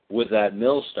with that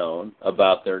millstone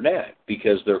about their neck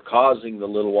because they're causing the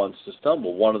little ones to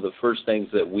stumble. One of the first things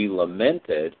that we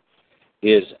lamented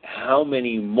is how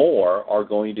many more are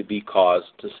going to be caused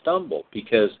to stumble,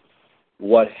 because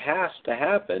what has to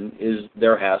happen is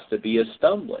there has to be a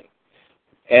stumbling.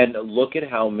 And look at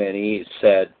how many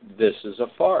said this is a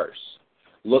farce.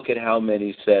 Look at how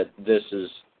many said this is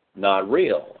not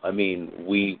real. I mean,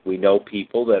 we know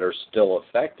people that are still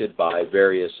affected by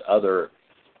various other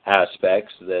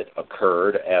aspects that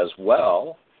occurred as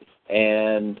well,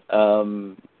 and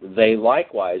they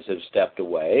likewise have stepped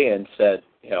away and said,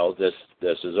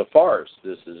 this is a farce,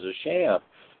 this is a sham,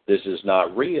 this is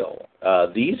not real.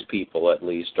 These people at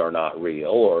least are not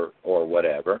real, or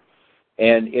whatever.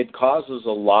 And it causes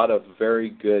a lot of very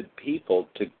good people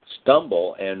to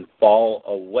stumble and fall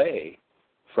away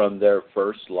from their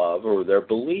first love or their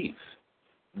belief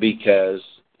because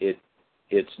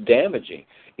it's damaging.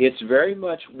 It's very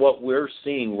much what we're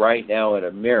seeing right now in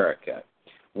America.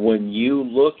 When you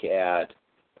look at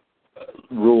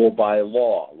rule by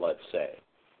law, let's say,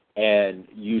 and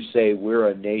you say we're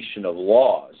a nation of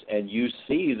laws, and you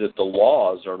see that the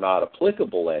laws are not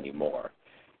applicable anymore,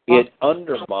 it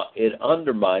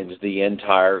undermines the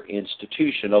entire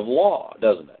institution of law,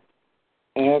 doesn't it?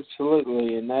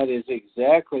 Absolutely, and that is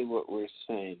exactly what we're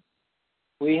saying.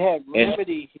 We have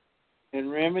remedy, and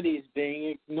remedies being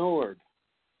ignored.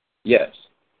 Yes.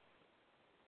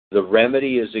 The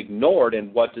remedy is ignored,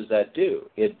 and what does that do?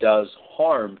 It does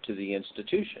harm to the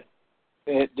institution.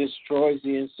 It destroys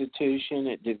the institution,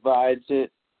 it divides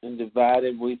it, and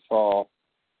divided we fall.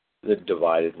 The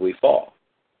divided we fall.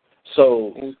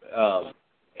 So,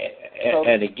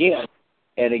 and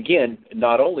again,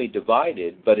 not only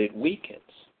divided, but it weakens.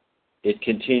 It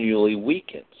continually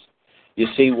weakens. You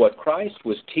see, what Christ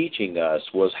was teaching us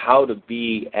was how to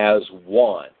be as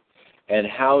one and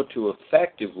how to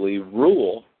effectively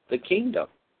rule the kingdom.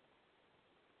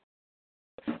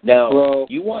 Now,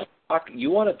 you want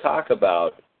to talk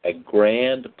about a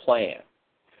grand plan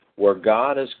where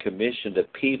God has commissioned a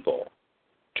people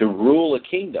to rule a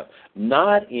kingdom,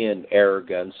 not in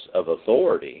arrogance of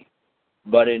authority,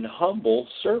 but in humble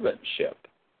servantship.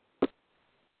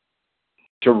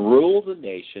 To rule the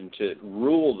nation, to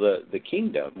rule the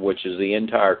kingdom, which is the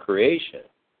entire creation.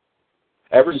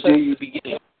 Ever since the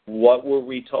beginning, what were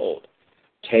we told?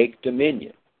 Take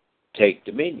dominion. Take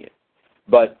dominion.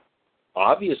 But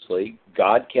obviously,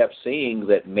 God kept seeing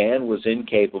that man was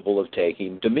incapable of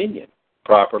taking dominion,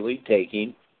 properly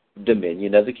taking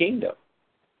dominion of the kingdom,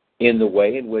 in the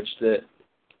way in which the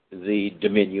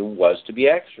dominion was to be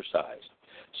exercised.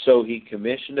 So he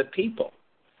commissioned a people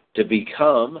to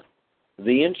become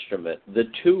the instrument, the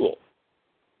tool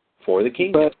for the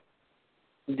kingdom.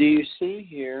 But do you see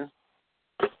here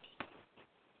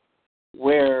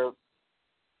where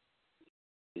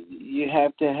you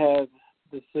have to have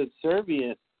the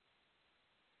subservient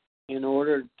in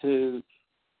order to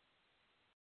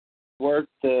work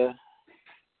the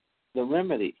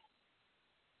remedy?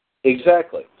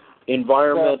 Exactly.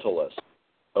 Environmentalists.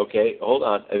 Okay, hold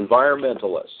on.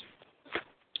 Environmentalists,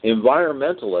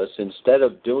 instead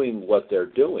of doing what they're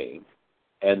doing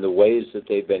and the ways that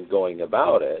they've been going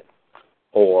about it,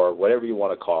 or whatever you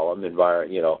want to call them,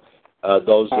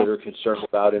 those that are concerned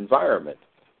about environment,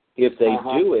 if they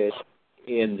do it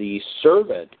in the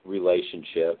servant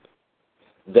relationship,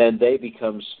 then they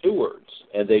become stewards,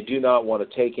 and they do not want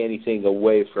to take anything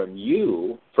away from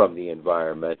you, from the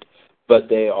environment, but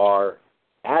they are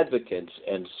advocates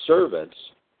and servants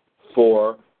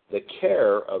for the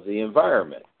care of the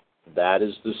environment. That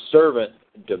is the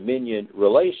servant-dominion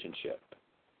relationship.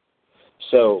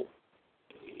 So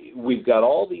we've got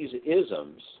all these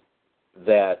isms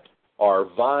that are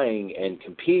vying and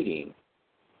competing,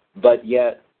 but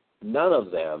yet none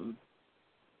of them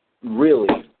really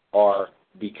are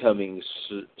becoming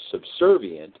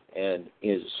subservient and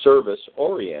is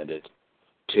service-oriented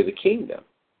to the kingdom.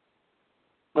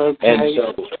 Okay. And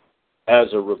so, as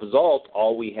a result,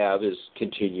 all we have is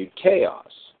continued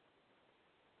chaos.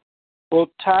 Well,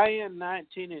 tie in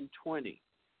 19 and 20.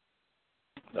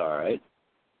 All right.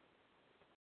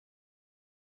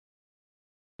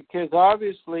 Because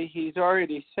obviously he's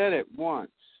already said it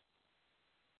once.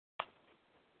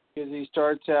 Because he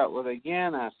starts out with,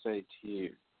 again, I say to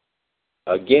you.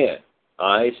 Again,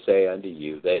 I say unto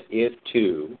you that if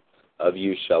two of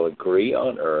you shall agree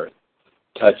on earth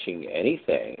touching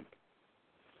anything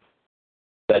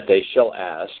that they shall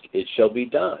ask, it shall be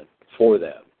done for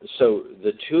them. So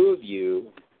the two of you,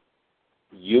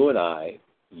 you and I,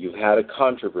 you've had a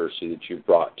controversy that you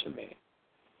brought to me.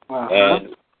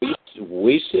 And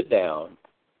we sit down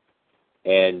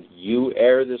and you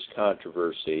air this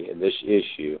controversy and this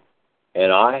issue,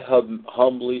 and I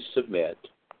humbly submit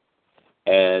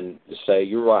and say,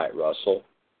 you're right, Russell.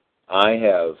 I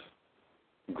have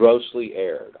grossly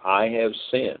erred. I have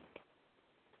sinned.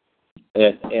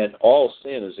 And all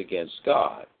sin is against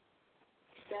God.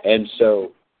 And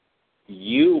so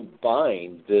you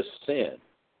bind this sin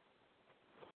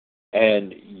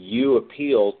and you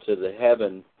appeal to the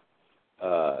heaven.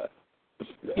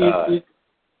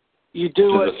 You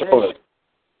do what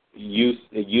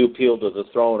you appeal to the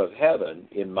throne of heaven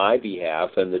in my behalf,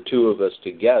 and the two of us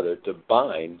together to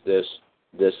bind this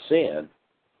sin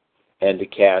and to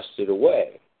cast it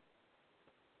away.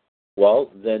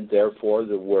 Well, then, therefore,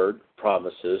 the word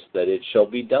promises that it shall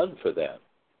be done for them.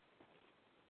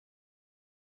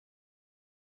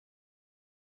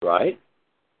 Right?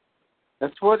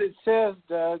 That's what it says,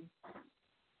 Doug.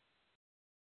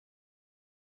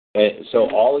 And so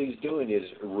all he's doing is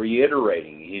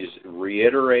reiterating. He's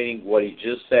reiterating what he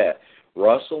just said.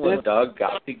 Russell and Doug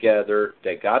got together.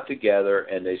 They got together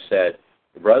and they said,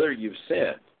 "Brother, you've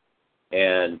sinned,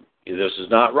 and this is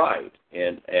not right.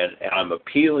 And I'm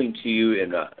appealing to you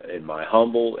in my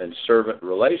humble and servant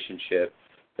relationship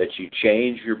that you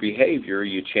change your behavior,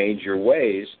 you change your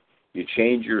ways, you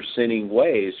change your sinning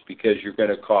ways, because you're going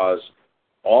to cause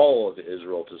all of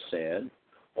Israel to sin,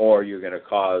 or you're going to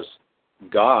cause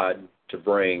God to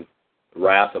bring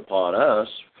wrath upon us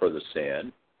for the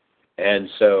sin." And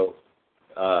so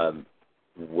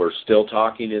we're still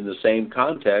talking in the same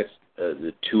context.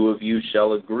 The two of you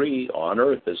shall agree on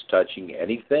earth as touching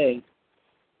anything,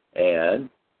 and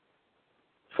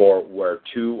For where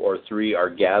 2 or 3 are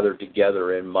gathered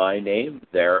together in my name,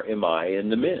 there am I in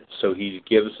the midst. So he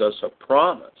gives us a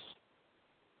promise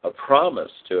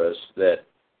to us that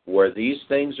where these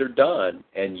things are done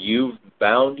and you've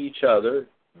bound each other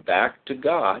back to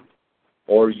God,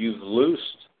 or you've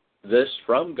loosed this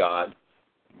from God,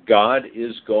 God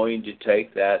is going to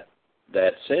take that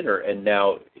sinner, and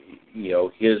now,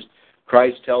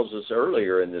 Christ tells us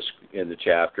earlier in the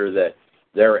chapter that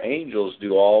their angels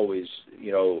do always,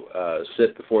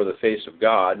 sit before the face of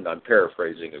God, and I'm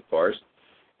paraphrasing, of course,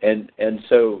 and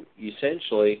so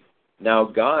essentially now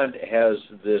God has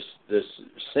this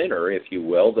sinner, if you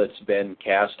will, that's been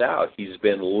cast out. He's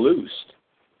been loosed,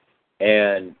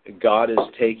 and God is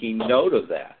taking note of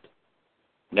that.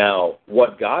 Now,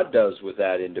 what God does with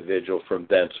that individual from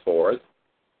thenceforth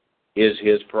is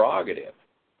his prerogative.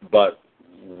 But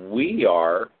we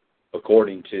are,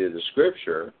 according to the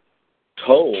Scripture,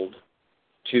 told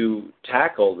to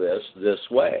tackle this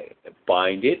way.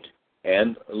 Bind it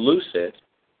and loose it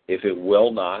if it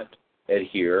will not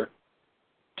adhere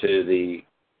to the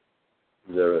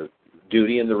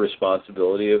duty and the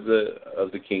responsibility of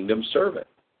the kingdom servant.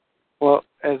 Well,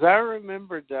 as I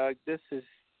remember, Doug, this is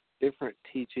different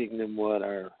teaching than what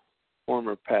our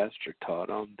former pastor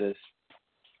taught on this.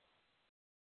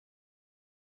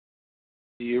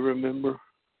 Do you remember?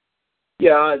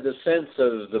 Yeah, the sense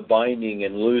of the binding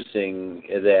and loosing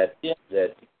that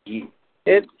he...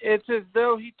 It's as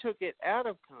though he took it out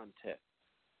of context.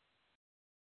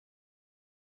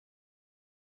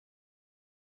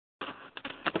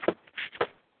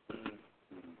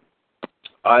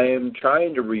 I am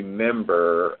trying to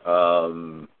remember,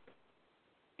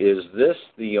 is this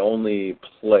the only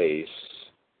place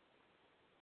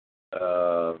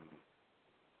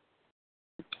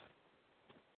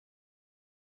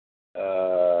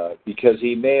because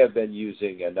he may have been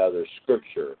using another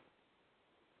scripture.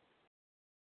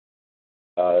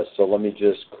 So let me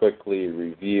just quickly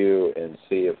review and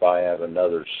see if I have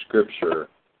another scripture.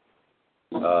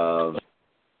 Well,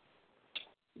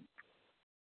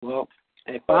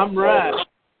 if I'm right,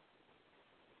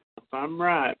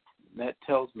 that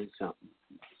tells me something.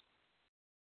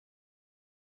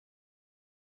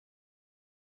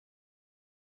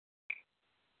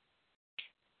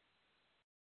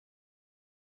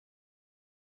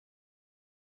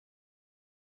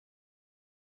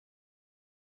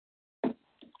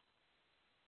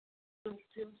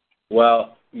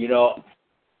 Well,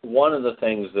 one of the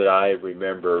things that I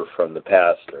remember from the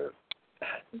pastor,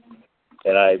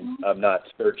 and I'm not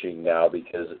searching now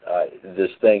because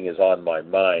this thing is on my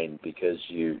mind because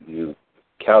you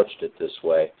couched it this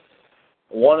way.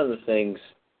 One of the things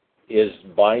is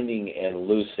binding and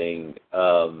loosing,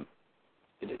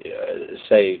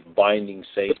 say binding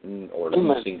Satan or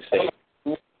loosing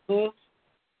Satan.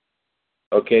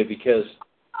 Okay, because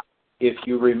if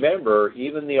you remember,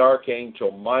 even the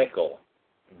archangel Michael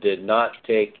did not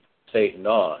take Satan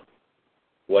on.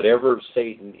 Whatever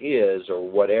Satan is, or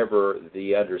whatever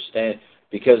the understand,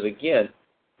 because again,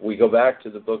 we go back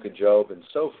to the book of Job and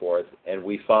so forth, and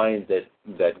we find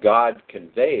that God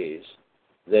conveys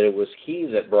that it was he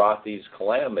that brought these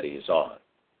calamities on.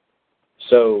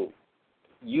 So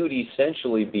you'd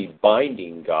essentially be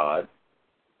binding God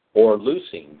or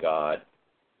loosing God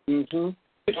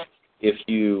if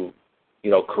you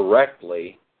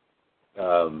correctly,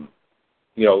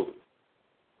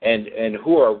 and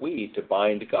who are we to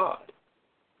bind God?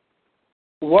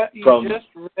 What you just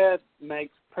read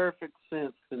makes perfect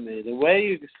sense to me. The way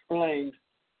you explained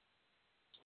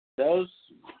those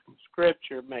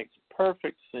scripture makes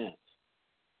perfect sense.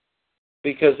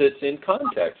 Because it's in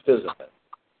context, isn't it?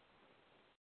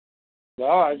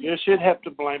 Well, you should have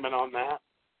to blame it on that.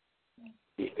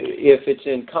 If it's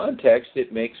in context,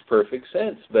 it makes perfect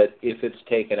sense. But if it's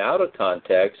taken out of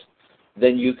context,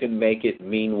 then you can make it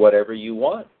mean whatever you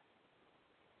want.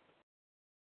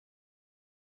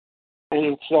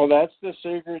 And so that's the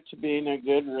secret to being a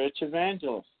good, rich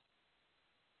evangelist.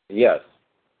 Yes.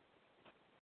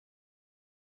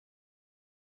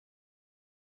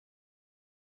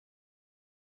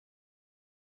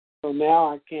 So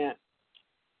now I can't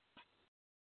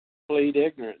plead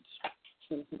ignorance.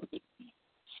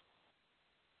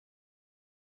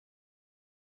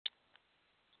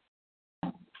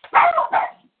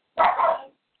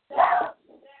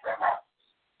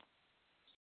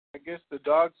 I guess the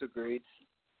dogs agreed.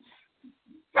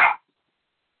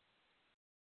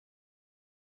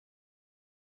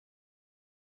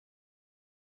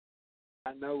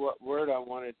 I know what word I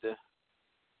wanted to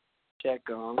check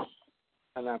on,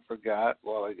 and I forgot a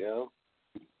while ago,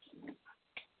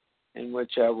 in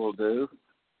which I will do.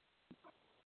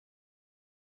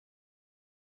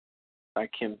 I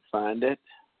can find it.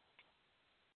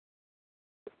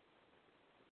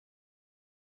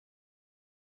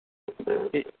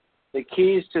 The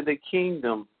keys to the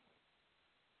kingdom.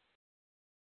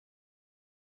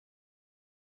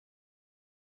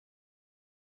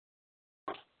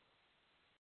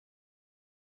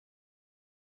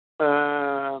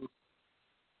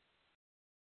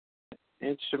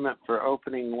 Instrument for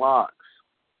opening locks.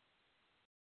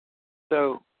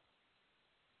 So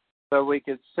we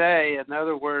could say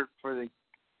another word for the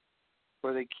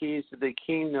keys to the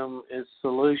kingdom is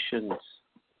solutions,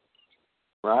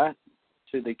 right?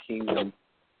 To the kingdom.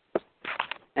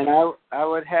 And I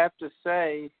would have to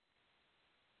say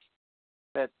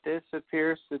that this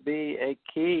appears to be a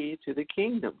key to the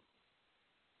kingdom.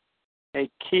 A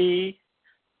key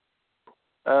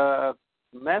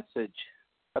message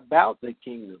about the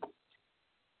kingdom.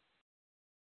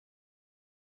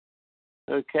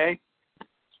 Okay?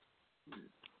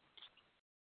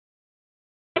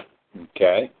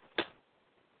 Okay.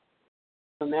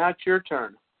 So now it's your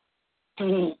turn.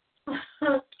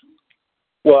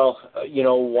 Well,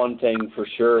 one thing for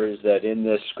sure is that in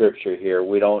this scripture here,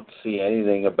 we don't see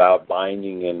anything about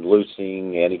binding and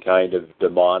loosing any kind of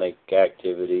demonic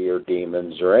activity or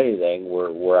demons or anything.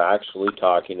 We're actually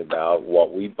talking about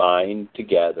what we bind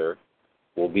together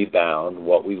will be bound,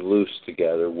 what we loose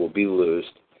together will be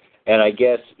loosed. And I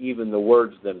guess even the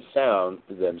words themselves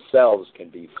can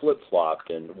be flip-flopped,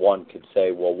 and one could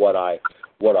say, well, what I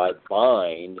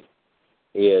bind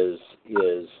is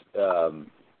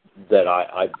that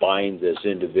I bind this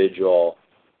individual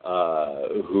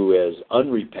who is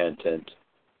unrepentant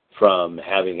from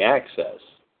having access.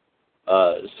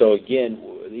 So again,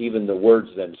 even the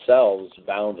words themselves,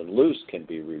 bound and loose, can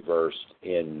be reversed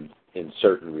in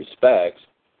certain respects.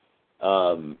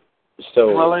 I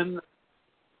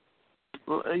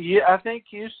think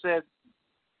you said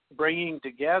bringing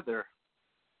together,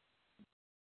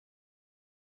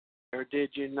 or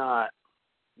did you not?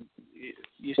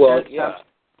 You said yeah.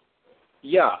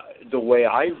 Yeah, the way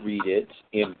I read it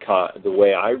in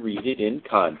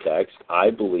context,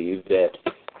 I believe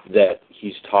that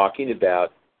he's talking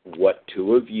about what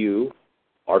two of you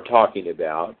are talking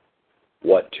about,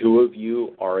 what two of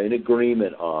you are in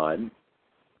agreement on,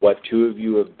 what two of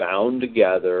you have bound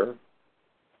together,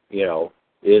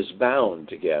 is bound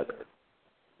together.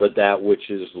 But that which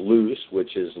is loose,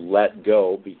 which is let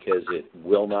go because it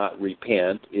will not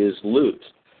repent, is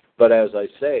loose. But as I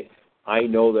say, I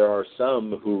know there are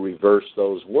some who reverse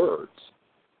those words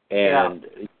and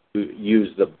use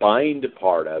the bind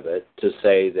part of it to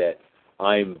say that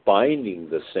I'm binding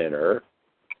the sinner,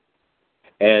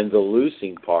 and the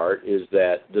loosing part is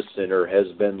that the sinner has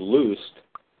been loosed.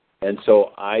 And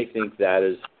so I think that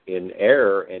is in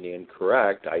error and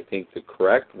incorrect. I think the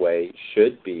correct way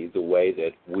should be the way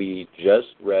that we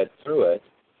just read through it,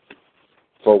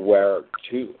 for where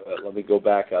let me go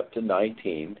back up to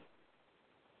 19.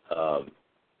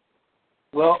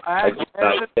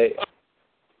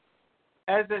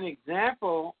 As an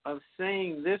example of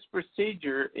seeing this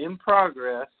procedure in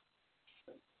progress,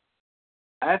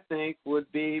 I think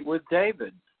would be with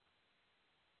David.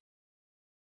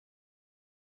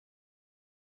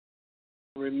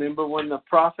 Remember when the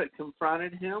prophet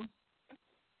confronted him?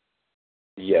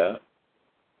 Yeah.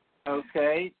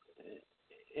 Okay.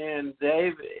 And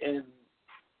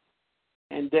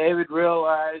David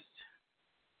realized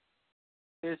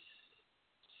his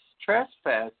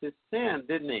trespass, his sin,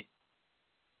 didn't he?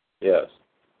 Yes.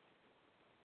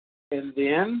 And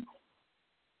then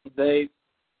they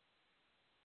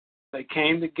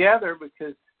came together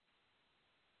because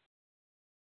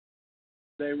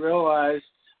they realized,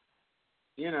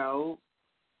 he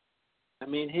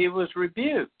was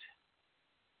rebuked.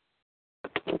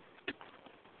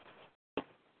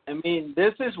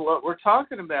 This is what we're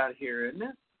talking about here, isn't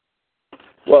it?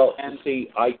 Well, and see,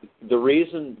 the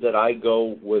reason that I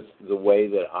go with the way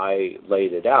that I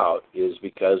laid it out is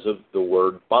because of the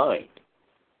word bind.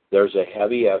 There's a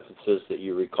heavy emphasis that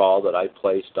you recall that I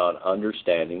placed on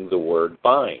understanding the word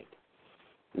bind.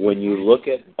 When you look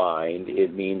at bind,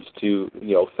 it means to,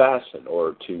 fasten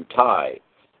or to tie.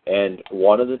 And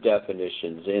one of the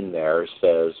definitions in there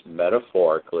says,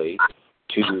 metaphorically,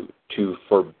 to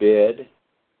forbid,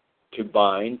 to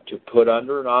bind, to put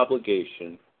under an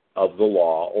obligation of the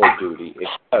law or duty,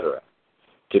 etc.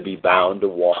 To be bound to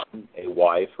one, a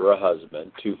wife or a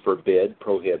husband, to forbid,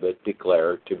 prohibit,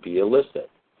 declare to be illicit.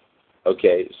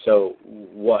 Okay, so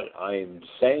what I'm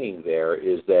saying there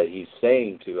is that he's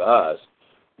saying to us,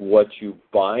 what you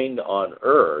bind on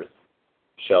earth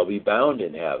shall be bound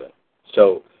in heaven.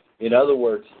 So, in other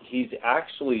words, he's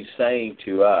actually saying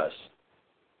to us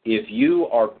if you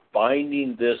are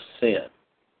binding this sin,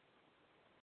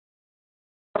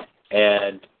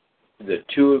 and the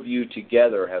two of you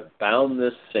together have bound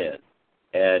this sin,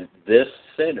 and this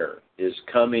sinner is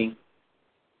coming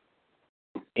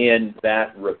in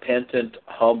that repentant,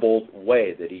 humbled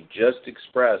way that he just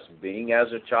expressed, being as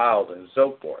a child and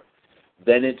so forth,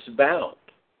 then it's bound.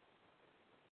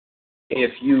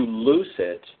 If you loose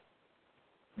it,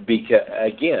 because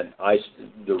again,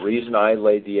 the reason I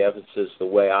laid the emphasis the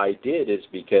way I did is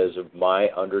because of my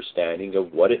understanding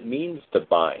of what it means to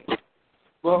bind.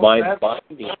 Well,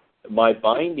 my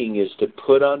binding is to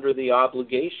put under the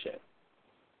obligation,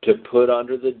 to put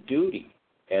under the duty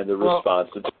and the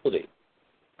responsibility.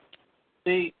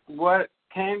 See, what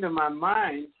came to my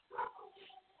mind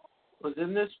was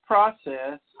in this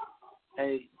process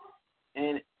an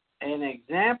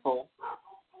example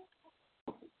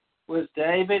was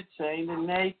David saying to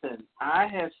Nathan, I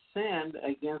have sinned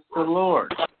against the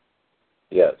Lord.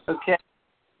 Yes. Okay.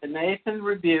 And Nathan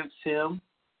rebukes him,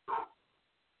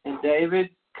 and David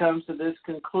comes to this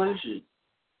conclusion.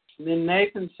 And then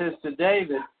Nathan says to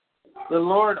David, the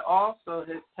Lord also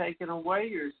has taken away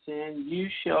your sin. You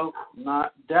shall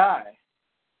not die.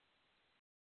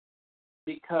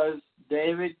 Because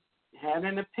David had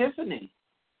an epiphany.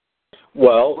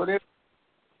 Well,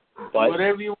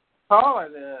 whatever you call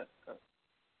it,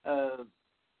 a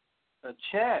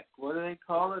check. What do they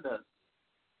call it?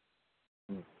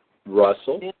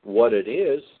 Russell, what it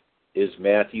is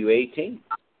Matthew 18.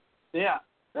 Yeah,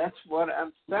 that's what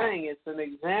I'm saying. It's an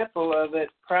example of it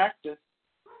practiced.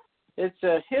 It's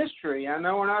a history. I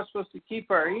know we're not supposed to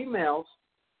keep our emails,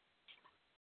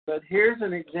 but here's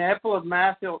an example of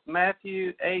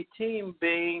Matthew 18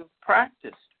 being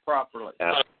practiced properly.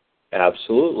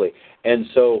 Absolutely. And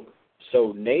so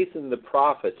Nathan the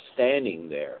prophet standing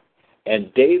there,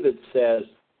 and David says,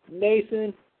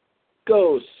 Nathan,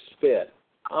 go spit.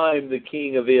 I'm the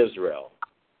king of Israel.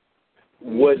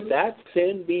 Would that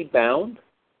sin be bound?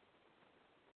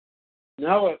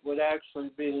 No, it would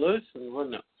actually be loosened,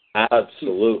 wouldn't it?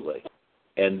 Absolutely.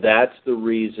 And that's the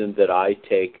reason that I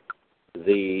take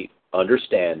the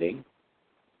understanding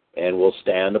and will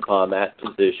stand upon that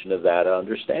position of that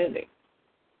understanding.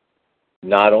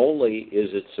 Not only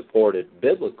is it supported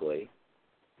biblically,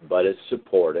 but it's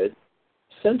supported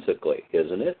sensically,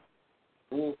 isn't it?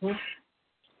 Mm-hmm.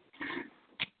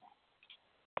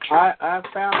 I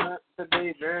found that to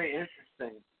be very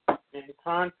interesting in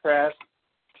contrast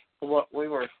to what we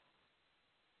were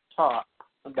taught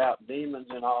about demons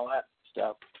and all that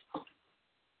stuff.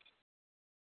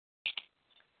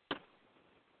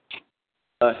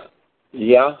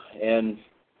 Yeah, and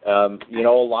a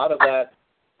lot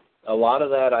of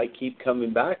that I keep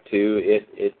coming back to.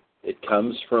 It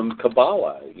comes from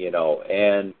Kabbalah,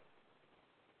 and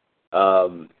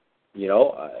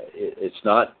it's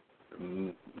not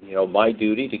my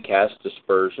duty to cast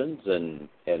aspersions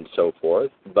and so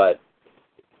forth, but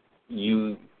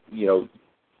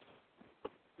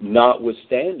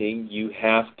notwithstanding, you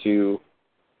have to,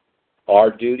 our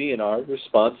duty and our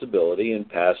responsibility, and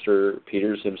Pastor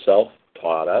Peters himself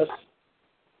taught us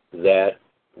that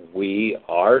we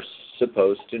are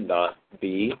supposed to not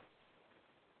be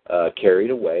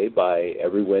carried away by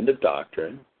every wind of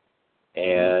doctrine,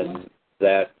 and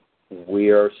that we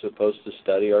are supposed to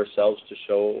study ourselves to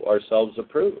show ourselves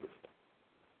approved.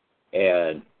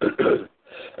 And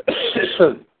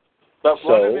but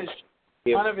so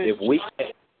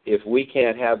if we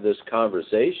can't have this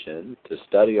conversation to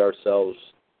study ourselves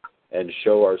and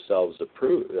show ourselves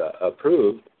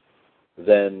approved,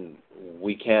 then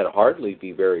we can't hardly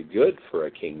be very good for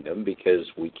a kingdom, because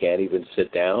we can't even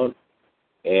sit down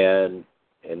and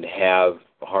have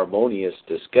harmonious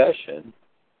discussion.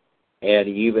 And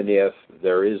even if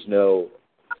there is no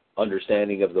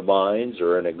understanding of the minds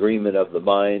or an agreement of the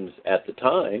minds at the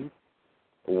time,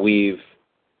 we've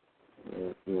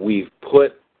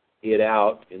put it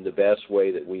out in the best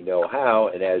way that we know how.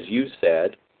 And as you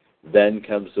said, then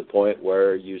comes the point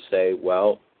where you say,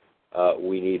 well,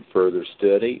 we need further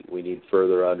study, we need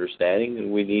further understanding,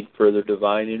 and we need further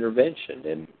divine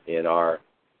intervention in our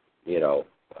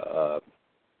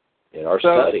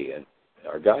study and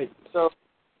our guidance.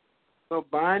 So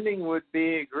binding would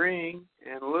be agreeing,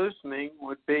 and loosening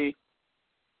would be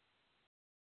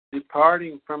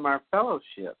departing from our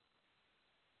fellowship.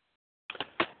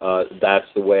 That's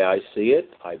the way I see it.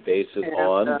 I base it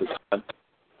on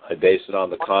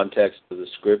the context of the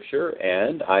Scripture,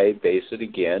 and I base it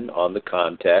again on the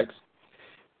context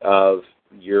of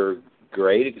your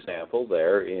great example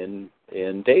there in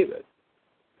David.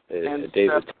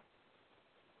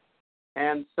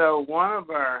 And so one of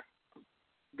our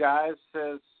guys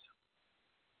says,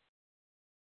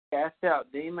 cast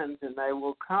out demons and they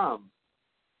will come.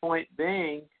 Point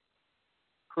being,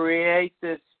 create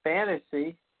this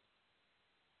fantasy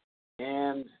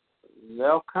and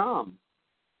they'll come.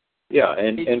 Yeah,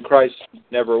 and Christ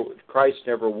never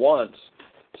once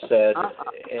said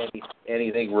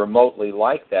anything remotely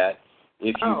like that.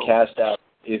 If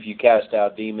you cast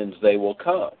out demons, they will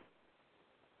come.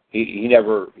 He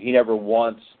never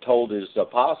once told his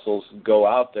apostles, go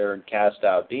out there and cast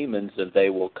out demons and they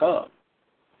will come.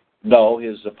 No,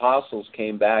 his apostles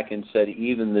came back and said,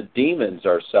 even the demons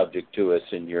are subject to us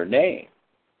in your name.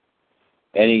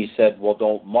 And he said, well,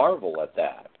 don't marvel at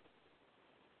that.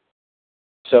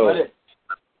 So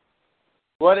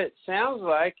what it sounds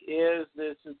like is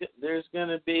there's going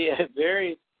to be a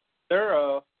very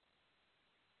thorough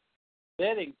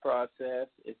vetting process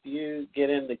if you get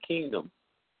in the kingdom.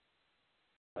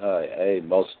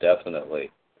 Most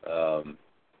definitely. Amen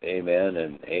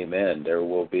and amen. There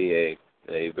will be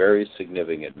a very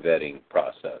significant vetting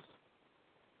process.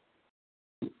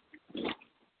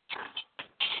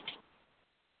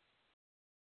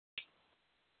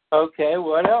 Okay,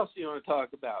 what else do you want to talk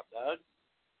about, Doug?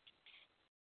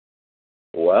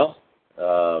 Well,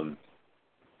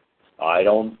 I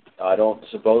don't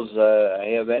suppose I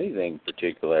have anything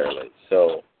particularly.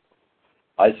 So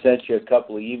I sent you a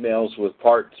couple of emails with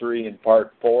part 3 and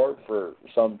part 4 for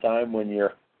some time when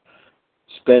you're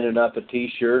spinning up a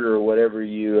T-shirt or whatever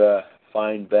you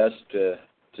find best to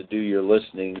do your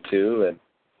listening to, and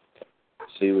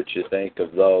see what you think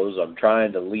of those. I'm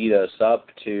trying to lead us up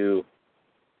to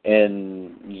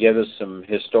and give us some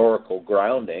historical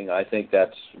grounding. I think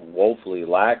that's woefully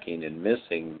lacking and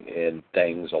missing in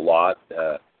things a lot.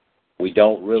 We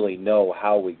don't really know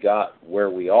how we got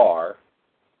where we are,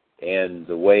 and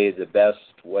the best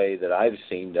way that I've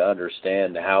seen to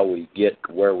understand how we get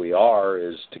where we are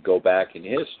is to go back in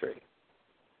history.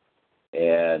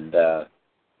 And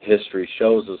history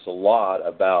shows us a lot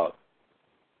about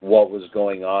what was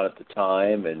going on at the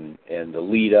time and the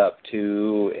lead up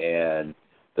to, and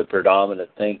the predominant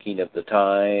thinking of the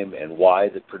time, and why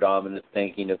the predominant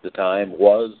thinking of the time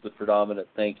was the predominant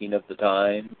thinking of the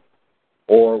time,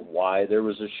 or why there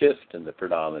was a shift in the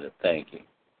predominant thinking.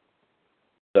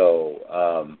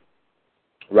 So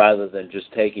rather than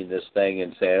just taking this thing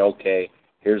and saying, okay,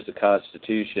 here's the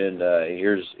Constitution,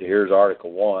 here's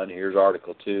Article 1, here's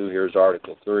Article 2, here's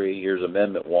Article 3, here's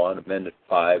Amendment 1, Amendment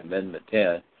 5, Amendment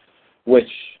 10, which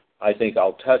I think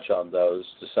I'll touch on those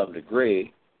to some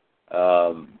degree,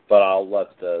 but I'll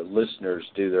let the listeners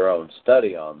do their own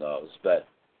study on those. But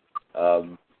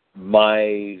the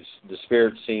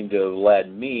Spirit seemed to have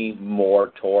led me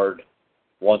more toward,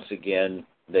 once again,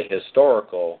 the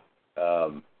historical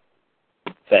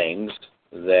things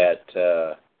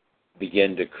that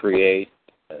begin to create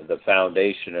the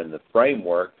foundation and the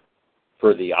framework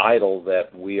for the idol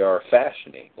that we are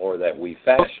fashioning, or that we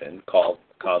fashion, called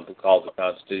the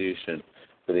Constitution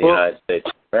for the United States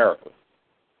of America.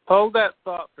 Hold that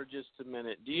thought for just a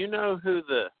minute. Do you know who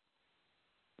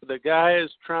the guy is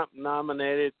Trump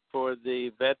nominated for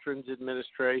the Veterans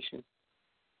Administration?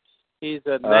 He's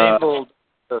a naval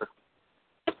doctor.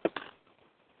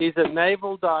 He's a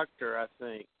naval doctor, I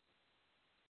think.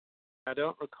 I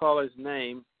don't recall his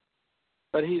name,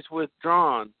 but he's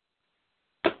withdrawn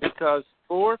because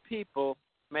 4 people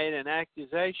made an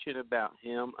accusation about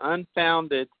him,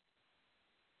 unfounded,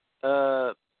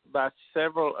 by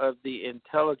several of the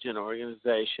intelligence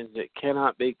organizations that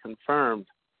cannot be confirmed.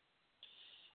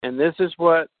 And this is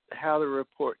how the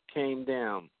report came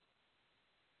down.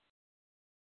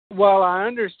 While I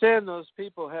understand those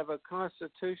people have a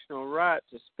constitutional right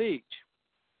to speech,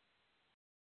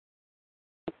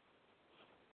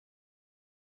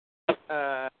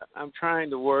 I'm trying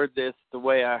to word this the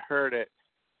way I heard it.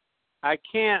 I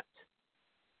cannot,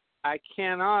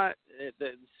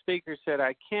 the speaker said,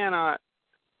 I cannot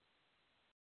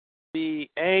be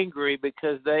angry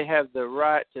because they have the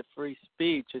right to free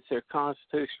speech. It's their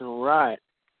constitutional right.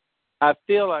 I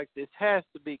feel like this has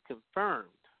to be confirmed.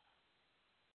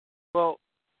 Well,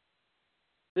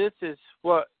 this is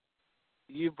what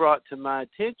you brought to my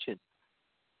attention.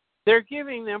 They're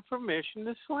giving them permission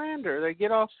to slander. They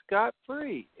get off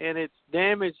scot-free, and it's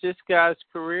damaged this guy's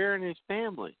career and his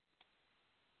family.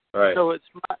 Right. So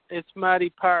it's mighty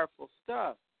powerful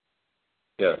stuff.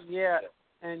 Yes.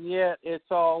 And yet it's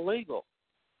all legal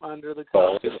under the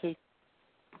Constitution.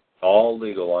 All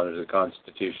legal under the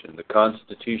Constitution. The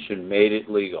Constitution made it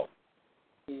legal.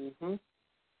 Mm-hmm.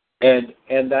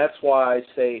 And that's why I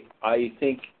say, I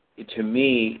think, to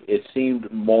me, it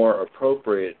seemed more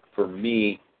appropriate for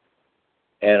me,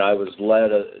 and I was led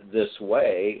this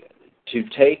way, to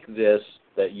take this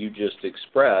that you just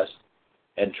expressed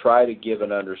and try to give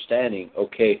an understanding,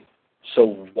 okay,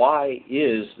 so why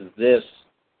is this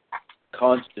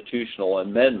constitutional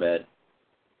amendment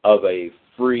of a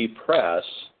free press,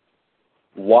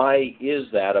 why is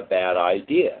that a bad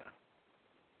idea?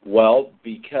 Well,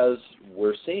 because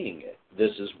we're seeing it.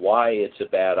 This is why it's a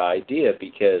bad idea,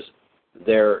 because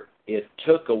it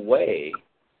took away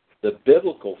the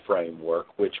biblical framework,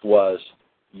 which was,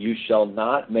 you shall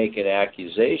not make an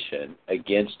accusation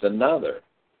against another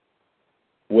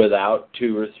without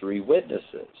 2 or 3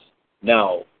 witnesses.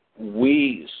 Now,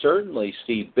 we certainly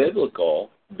see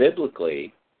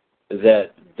biblically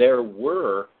that there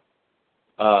were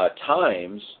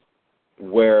times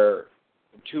where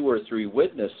 2 or 3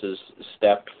 witnesses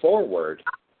stepped forward.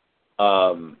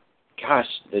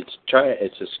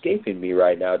 It's escaping me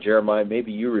right now, Jeremiah.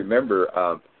 Maybe you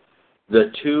remember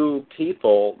the 2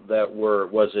 people that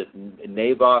was it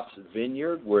Naboth's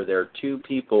vineyard? Were there 2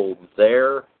 people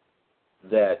there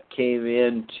that came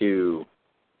in to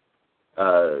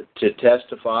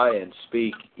testify and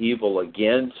speak evil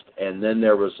against? And then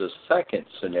there was a second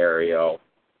scenario,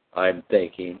 I'm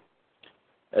thinking.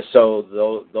 So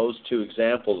those 2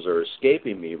 examples are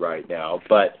escaping me right now.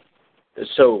 But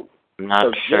I'm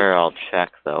not sure. I'll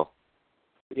check though.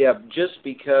 Yeah, just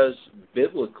because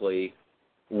biblically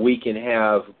we can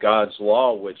have God's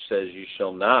law, which says you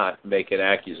shall not make an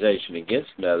accusation against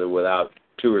another without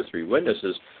 2 or 3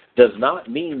 witnesses, does not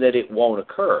mean that it won't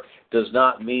occur. Does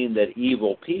not mean that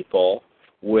evil people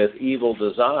with evil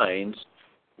designs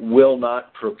will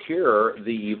not procure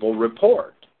the evil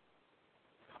report.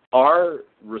 Our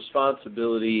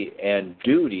responsibility and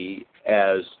duty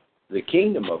as the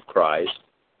kingdom of Christ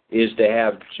is to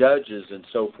have judges and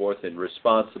so forth in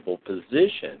responsible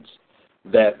positions,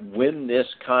 that when this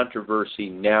controversy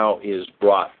now is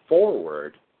brought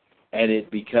forward and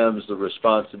it becomes the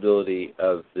responsibility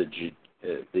of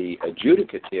the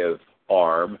adjudicative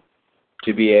arm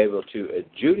to be able to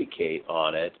adjudicate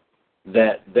on it,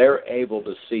 that they're able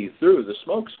to see through the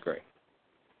smokescreen.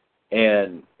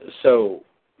 And so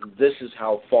this is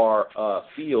how far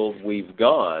afield we've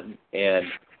gone, and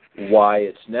why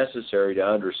it's necessary to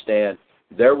understand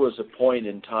there was a point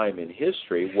in time in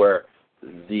history where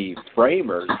the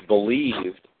framers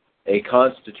believed a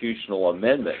constitutional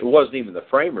amendment. It wasn't even the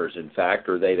framers, in fact,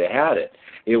 or they'd have had it.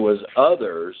 It was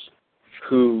others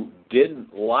who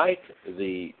didn't like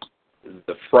the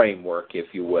framework,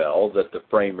 if you will, that the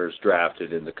framers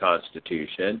drafted in the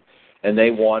Constitution, and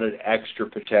they wanted extra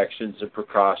protections and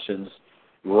precautions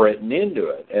written into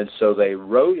it. And so they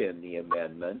wrote in the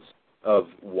amendments of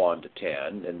 1 to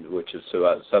 10, and which has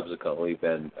subsequently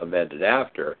been amended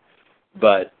after.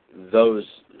 But those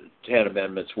 10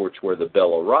 amendments, which were the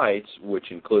Bill of Rights, which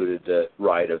included the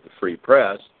right of the free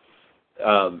press,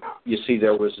 you see,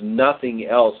 there was nothing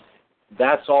else.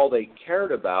 That's all they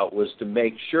cared about, was to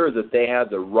make sure that they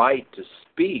had the right to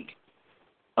speak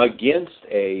against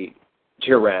a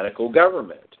tyrannical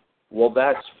government. Well,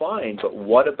 that's fine, but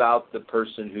what about the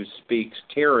person who speaks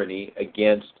tyranny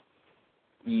against,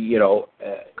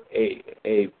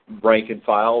 a rank and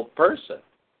file person?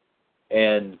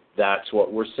 And that's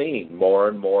what we're seeing, more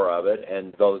and more of it,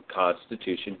 and the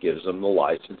Constitution gives them the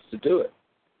license to do it,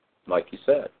 like you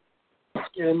said.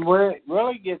 And where it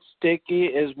really gets sticky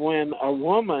is when a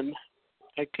woman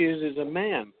accuses a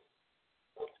man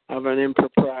of an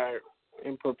impropriety.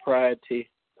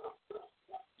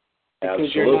 Because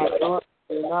Absolutely.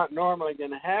 you're not normally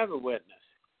going to have a witness.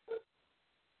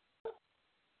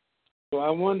 So I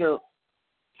wonder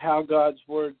how God's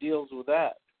Word deals with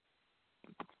that.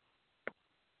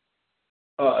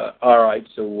 All right,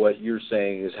 so what you're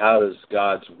saying is, how does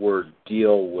God's Word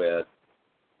deal with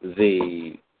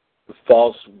the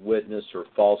false witness or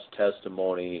false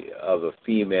testimony of a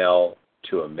female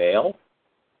to a male?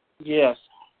 Yes.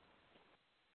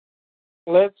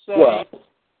 Let's say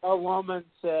a woman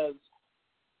says,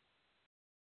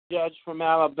 "Judge from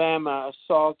Alabama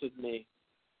assaulted me.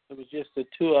 It was just the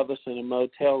 2 of us in a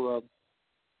motel room."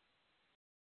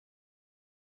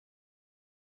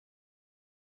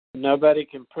 Nobody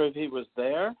can prove he was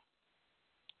there.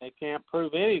 They can't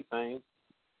prove anything.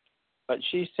 But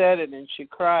she said it, and she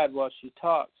cried while she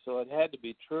talked, so it had to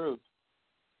be true.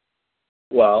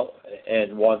 Well,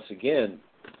 and once again,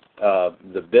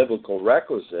 the biblical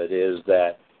requisite is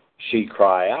that she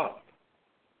cry out.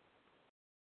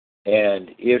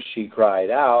 And if she cried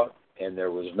out and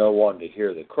there was no one to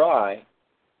hear the cry,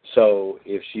 so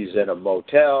if she's in a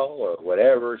motel or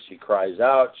whatever, she cries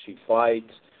out, she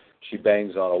fights, she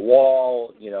bangs on a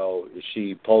wall,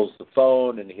 she pulls the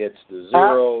phone and hits the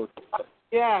 0.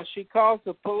 Yeah, she calls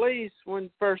the police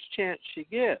when first chance she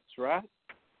gets, right?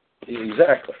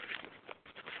 Exactly.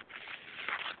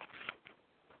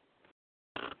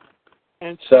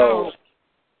 And so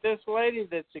this lady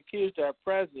that's accused our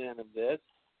president of this,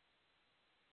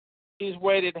 she's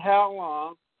waited how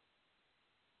long,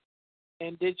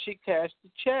 and did she cash the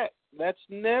check? That's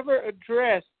never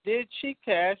addressed. Did she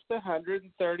cash the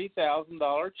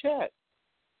 $130,000 check?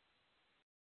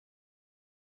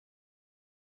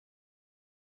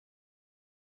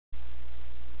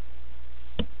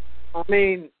 I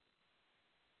mean,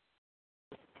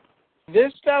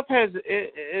 this stuff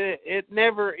it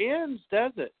never ends,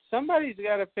 does it? Somebody's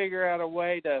got to figure out a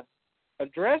way to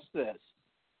address this.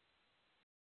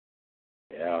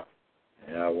 Yeah.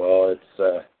 Well, it's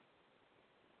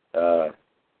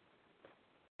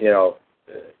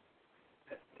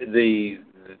the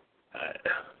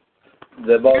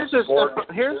most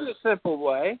here's a simple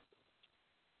way.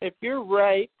 If you're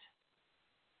raped,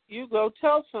 you go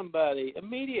tell somebody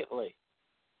immediately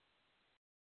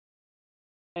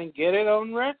and get it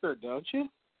on record, don't you?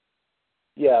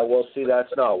 Yeah, well, see,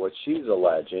 that's not what she's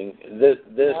alleging. This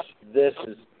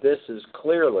is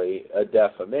clearly a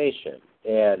defamation,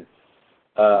 and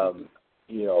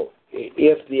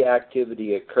if the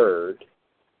activity occurred,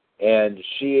 and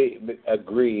she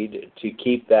agreed to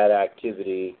keep that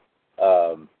activity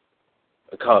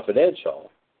confidential,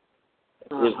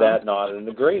 is that not an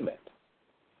agreement?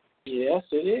 Yes,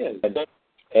 it is.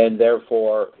 And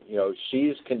therefore,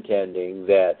 she's contending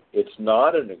that it's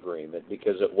not an agreement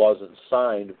because it wasn't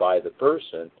signed by the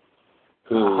person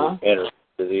who entered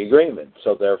into the agreement.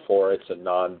 So therefore, it's a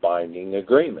non-binding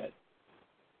agreement.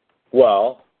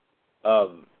 Well,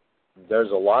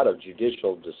 there's a lot of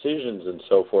judicial decisions and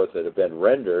so forth that have been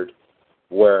rendered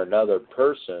where another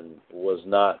person was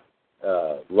not,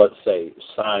 let's say,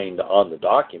 signed on the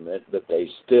document, but they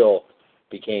still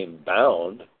became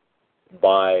bound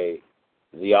by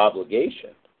the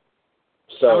obligation.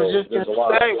 So I was just there's a going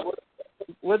lot. to say,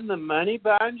 wouldn't the money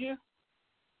bind you?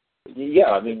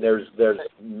 Yeah, I mean, there's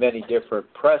many different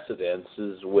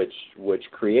precedences which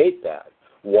create that.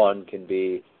 One can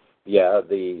be,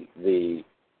 the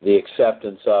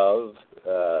acceptance of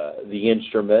the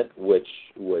instrument, which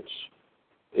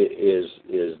is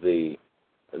the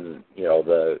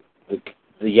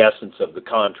the essence of the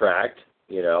contract,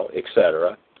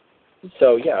 etc.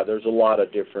 So yeah, there's a lot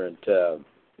of different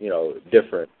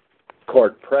different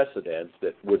court precedents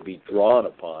that would be drawn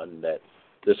upon that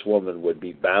this woman would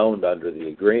be bound under the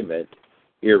agreement,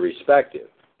 irrespective.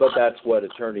 But that's what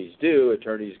attorneys do.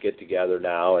 Attorneys get together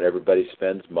now, and everybody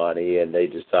spends money, and they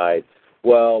decide,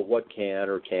 well, what can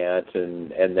or can't,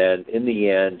 and then in the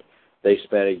end, they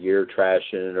spend a year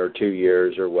trashing or 2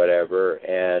 years or whatever,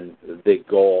 and the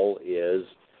goal is,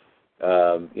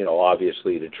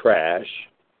 obviously to trash.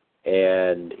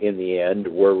 And in the end,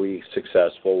 were we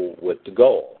successful with the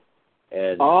goal?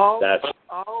 And that's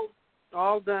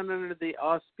all done under the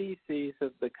auspices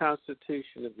of the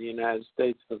Constitution of the United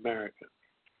States of America.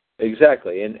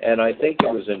 Exactly, and I think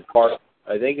it was in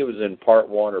part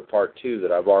 1 or part 2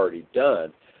 that I've already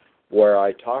done, where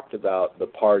I talked about the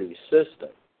party system,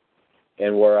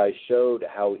 and where I showed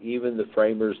how even the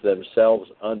framers themselves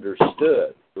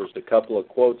understood. There was a couple of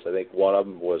quotes. I think one of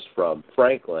them was from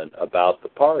Franklin about the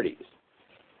parties,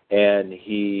 and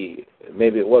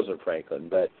maybe it wasn't Franklin,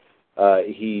 but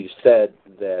he said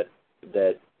that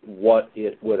what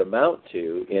it would amount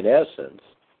to, in essence,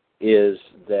 is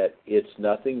that it's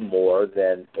nothing more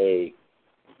than a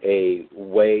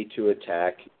way to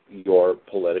attack your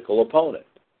political opponent.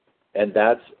 And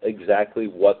that's exactly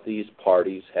what these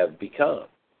parties have become.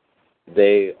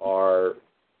 They are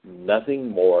nothing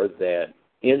more than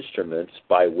instruments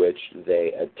by which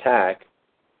they attack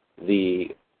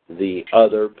the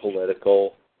other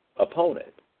political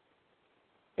opponent.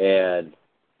 And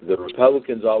the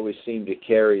Republicans always seem to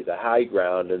carry the high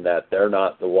ground in that they're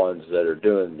not the ones that are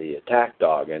doing the attack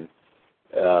dogging,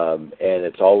 and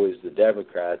it's always the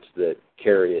Democrats that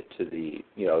carry it to the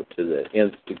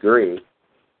nth degree,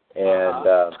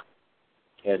 and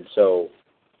so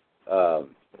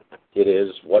it is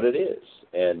what it is,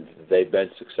 and they've been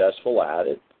successful at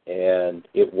it, and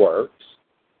it works,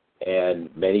 and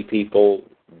many people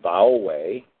bow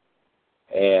away.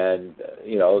 And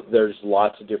there's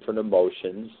lots of different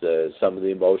emotions. Some of the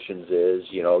emotions is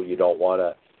you don't want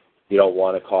to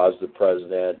cause the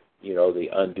president the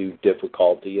undue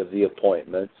difficulty of the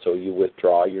appointment, so you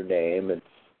withdraw your name, and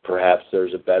perhaps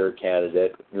there's a better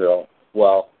candidate.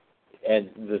 Well, and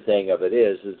the thing of it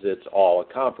is it's all a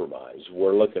compromise.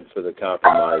 We're looking for the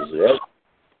compromise that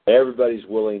everybody's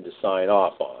willing to sign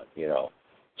off on.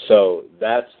 So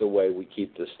that's the way we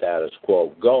keep the status quo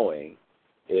going.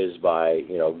 Is by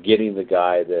getting the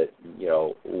guy that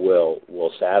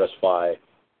will satisfy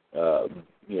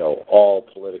all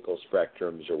political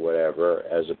spectrums or whatever,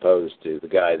 as opposed to the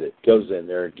guy that goes in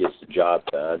there and gets the job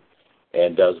done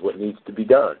and does what needs to be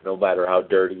done, no matter how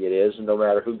dirty it is and no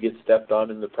matter who gets stepped on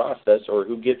in the process or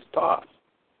who gets tossed.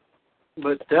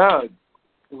 But Doug,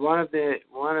 one of the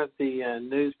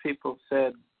news people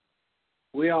said,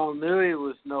 we all knew he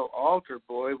was no altar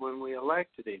boy when we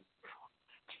elected him.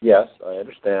 Yes, I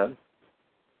understand.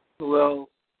 Well,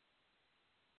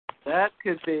 that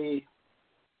could be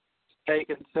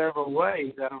taken several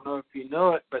ways. I don't know if you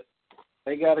know it, but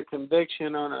they got a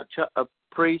conviction on a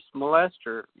priest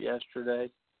molester yesterday,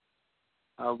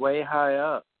 way high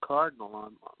up,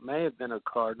 cardinal. May have been a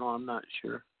cardinal, I'm not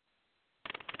sure.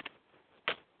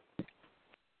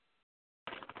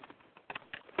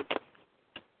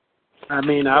 I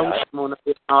mean, I wouldn't want to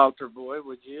be an altar boy,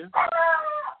 would you?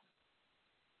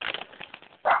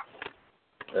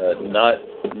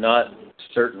 Not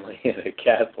certainly in a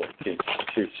Catholic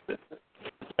institution.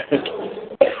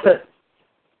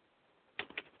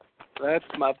 That's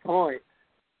my point.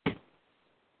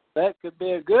 That could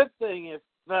be a good thing if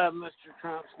Mr.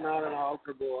 Trump's not an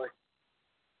altar boy.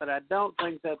 But I don't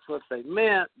think that's what they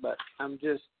meant, but I'm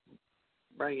just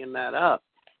bringing that up.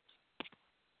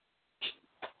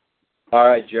 All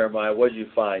right, Jeremiah, what did you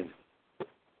find?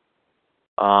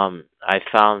 I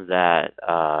found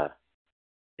that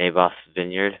Naboth's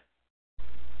vineyard.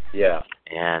 Yeah.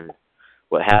 And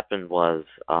what happened was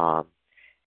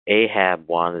Ahab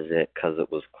wanted it because it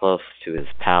was close to his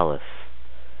palace.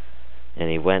 And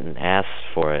he went and asked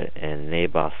for it, and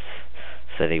Naboth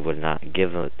said he would not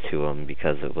give it to him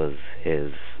because it was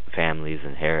his family's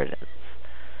inheritance.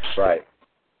 Right.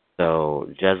 So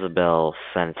Jezebel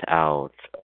sent out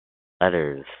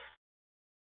letters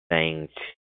saying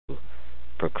to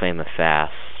proclaim a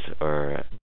fast, or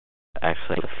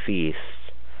actually a feast.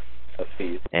 A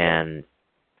feast. And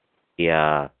they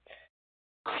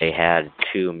had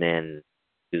two men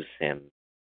accuse him.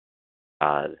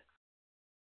 God.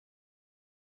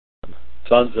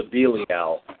 Sons of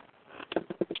Belial.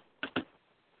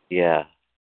 Yeah.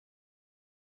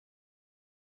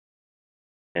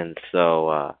 And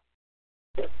so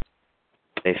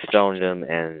they stoned him,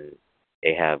 and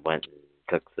Ahab went and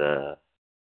took the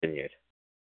vineyard.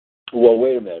 Well,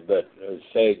 wait a minute, but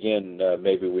say again,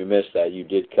 maybe we missed that. You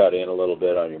did cut in a little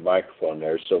bit on your microphone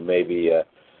there, so maybe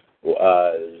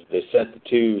they sent the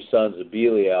two sons of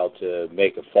Belial to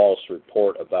make a false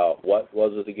report about, what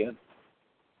was it again?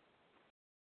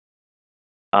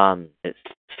 It's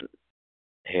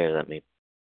here. Let me.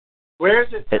 Where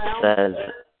is it? It says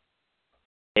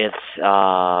it's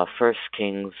 1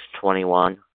 Kings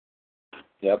 21.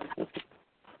 Yep.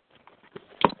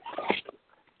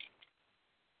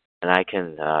 And I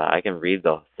can read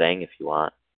the thing if you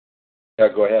want. Yeah,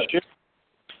 go ahead.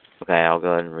 Okay, I'll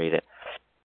go ahead and read it.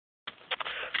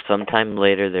 Sometime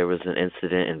later, there was an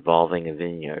incident involving a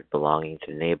vineyard belonging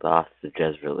to Naboth the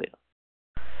Jezreelite.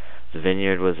 The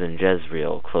vineyard was in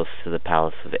Jezreel, close to the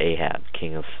palace of Ahab,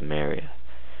 king of Samaria.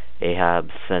 Ahab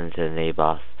said to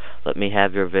Naboth, "Let me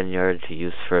have your vineyard to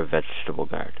use for a vegetable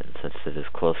garden, since it is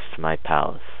close to my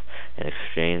palace. In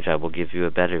exchange, I will give you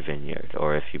a better vineyard,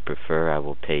 or if you prefer, I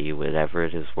will pay you whatever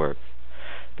it is worth."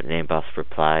 But Naboth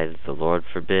replied, "The Lord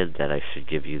forbid that I should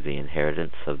give you the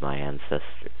inheritance of my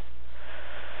ancestors."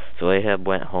 So Ahab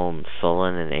went home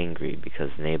sullen and angry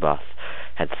because Naboth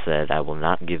had said, "I will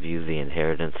not give you the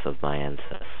inheritance of my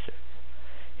ancestors."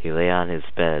 He lay on his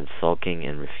bed, sulking,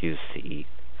 and refused to eat.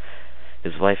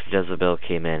 His wife Jezebel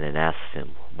came in and asked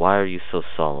him, "Why are you so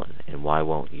sullen, and why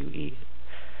won't you eat?"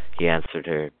 He answered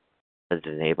her, said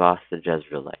to Naboth the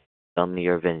Jezreelite, "Sell me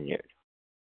your vineyard.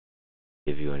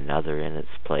 I'll give you another in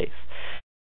its place."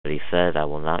 But he said, "I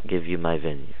will not give you my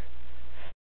vineyard."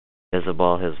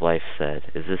 Jezebel his wife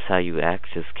said, "Is this how you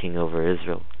act as king over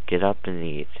Israel? Get up and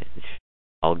eat, and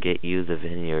I'll get you the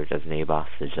vineyard of Naboth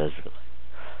the Jezreelite."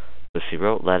 So she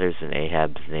wrote letters in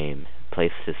Ahab's name,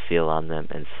 placed his seal on them,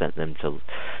 and sent them to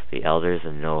the elders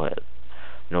and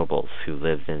nobles who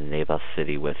lived in Naboth's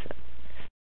city with him.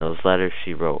 In those letters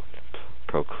she wrote,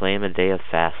 "Proclaim a day of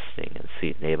fasting, and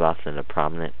seat Naboth in a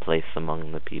prominent place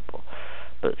among the people.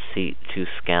 But seat two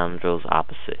scoundrels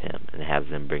opposite him, and have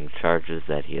them bring charges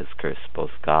that he has cursed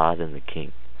both God and the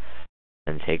king.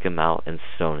 Then take him out and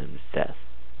stone him to death."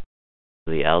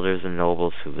 The elders and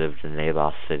nobles who lived in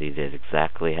Naboth's city did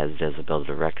exactly as Jezebel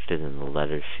directed in the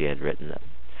letters she had written them.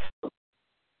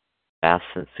 Fast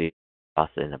and seat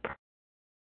Naboth in a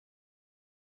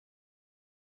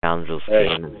scoundrels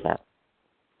came and sat.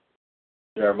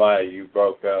 Jeremiah, you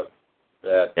broke up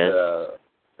at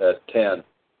 10.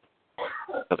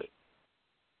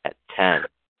 At 10.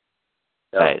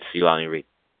 Yep. Okay, so you want me to read?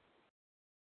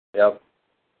 Yep.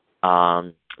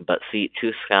 But seat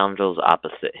 2 scoundrels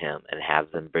opposite him, and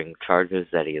have them bring charges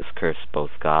that he has cursed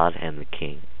both God and the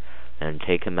king, and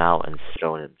take him out and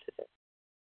stone him to death.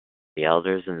 The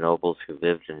elders and nobles who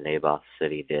lived in Naboth's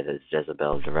city did as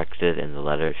Jezebel directed in the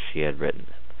letters she had written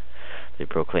them. They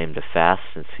proclaimed a fast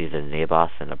and seated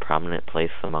Naboth in a prominent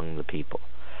place among the people.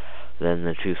 Then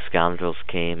the 2 scoundrels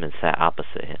came and sat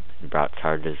opposite him, and brought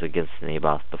charges against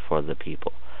Naboth before the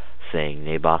people, saying,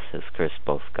 Naboth has cursed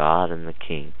both God and the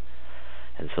king.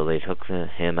 And so they took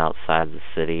him outside the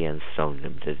city and stoned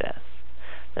him to death.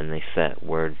 Then they sent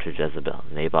word to Jezebel,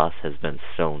 Naboth has been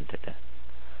stoned to death.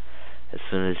 As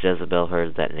soon as Jezebel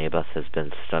heard that Naboth has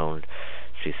been stoned,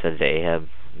 she said to Ahab,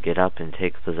 Get up and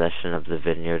take possession of the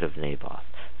vineyard of Naboth,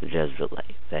 the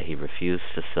Jezreelite, that he refused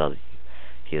to sell you.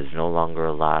 He is no longer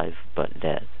alive, but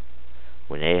dead.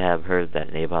 When Ahab heard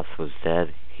that Naboth was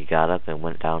dead, he got up and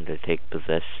went down to take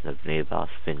possession of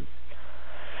Naboth's vineyard.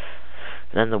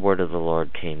 Then the word of the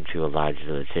Lord came to Elijah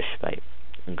the Tishbite,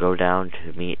 Go down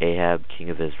to meet Ahab, king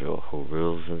of Israel, who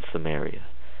rules in Samaria.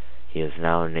 He is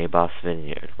now in Naboth's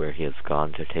vineyard, where he has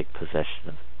gone to take possession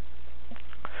of it.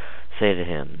 Say to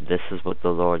him, This is what the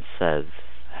Lord says,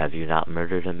 Have you not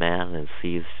murdered a man and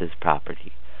seized his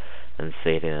property? And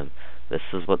say to him, This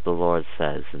is what the Lord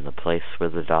says, In the place where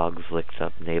the dogs licked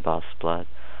up Naboth's blood,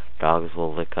 dogs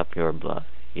will lick up your blood,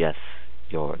 yes,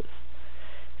 yours.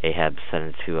 Ahab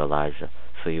said to Elijah,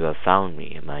 So you have found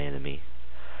me, my enemy.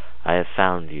 I have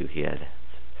found you, he added,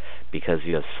 because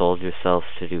you have sold yourselves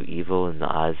to do evil in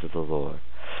the eyes of the Lord.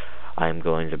 I am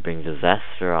going to bring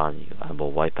disaster on you. I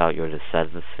will wipe out your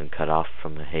descendants and cut off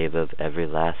from the Haviv every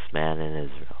last man in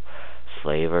Israel,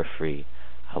 slave or free.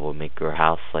 I will make your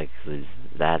house like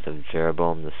that of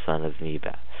Jeroboam the son of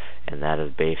Nebat, and that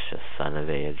of Baasha son of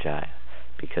Ahijah,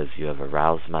 because you have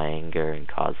aroused my anger and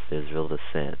caused Israel to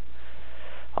sin.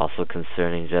 Also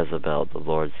concerning Jezebel, the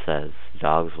Lord says,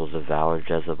 Dogs will devour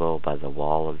Jezebel by the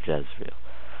wall of Jezreel.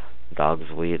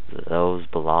 Dogs will eat those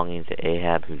belonging to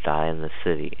Ahab who die in the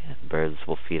city, and birds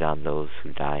will feed on those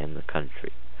who die in the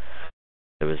country.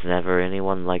 There was never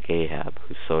anyone like Ahab,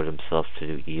 who sold himself to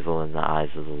do evil in the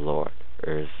eyes of the Lord,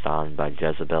 urged on by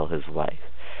Jezebel his wife.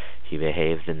 He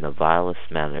behaved in the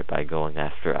vilest manner by going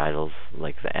after idols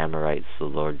like the Amorites the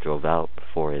Lord drove out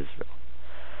before Israel.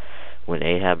 When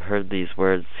Ahab heard these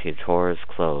words, he tore his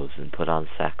clothes and put on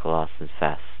sackcloth and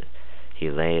fasted. He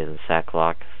lay in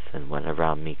sackcloth and went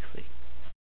around meekly.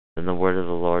 Then the word of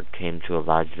the Lord came to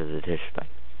Elijah the Tishbite.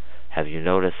 Have you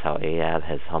noticed how Ahab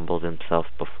has humbled himself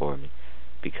before me?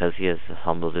 Because he has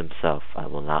humbled himself, I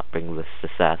will not bring this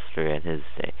disaster in his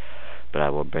day, but I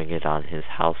will bring it on his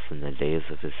house in the days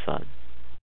of his son.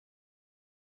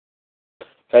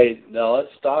 Hey, now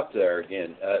let's stop there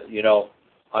again.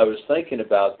 I was thinking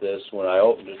about this when I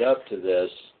opened it up to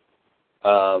this.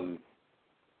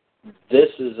 This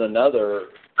is another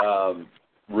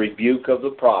rebuke of the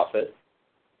prophet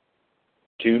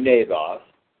to Naboth.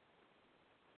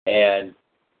 And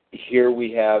here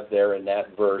we have there in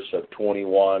that verse of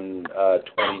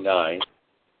 21:29,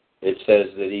 it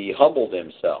says that he humbled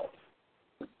himself.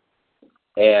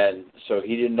 And so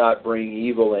he did not bring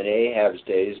evil in Ahab's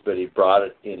days, but he brought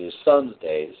it in his son's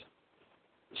days.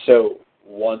 So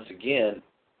once again,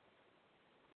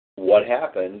 what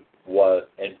happened was,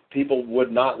 and people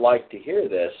would not like to hear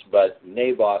this, but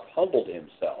Naboth humbled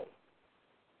himself.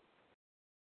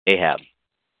 Ahab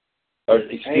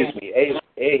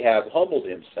humbled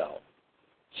himself.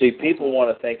 See, people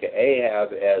want to think of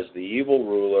Ahab as the evil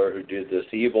ruler who did this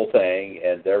evil thing,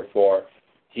 and therefore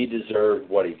he deserved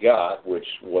what he got, which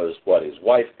was what his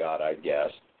wife got, I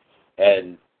guess.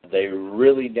 And they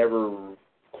really never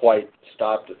quite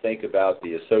stopped to think about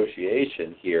the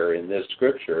association here in this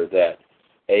scripture that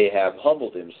Ahab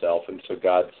humbled himself, and so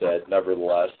God said,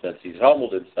 nevertheless, since he's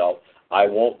humbled himself, I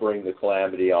won't bring the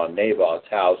calamity on Naboth's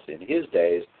house in his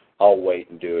days. I'll wait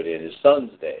and do it in his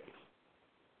son's days.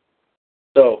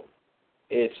 So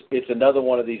it's another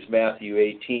one of these Matthew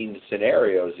 18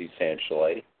 scenarios,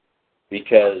 essentially,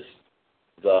 because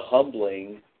the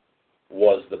humbling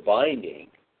was the binding,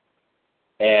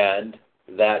 and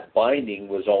that binding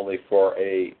was only for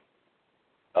a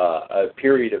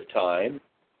period of time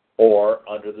or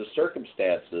under the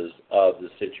circumstances of the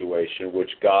situation,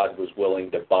 which God was willing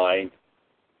to bind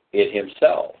it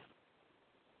himself.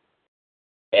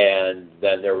 And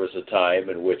then there was a time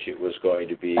in which it was going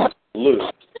to be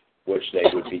loosed, which they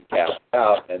would be cast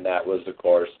out, and that was, of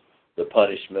course, the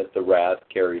punishment, the wrath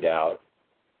carried out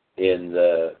in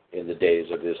the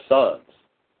days of his sons.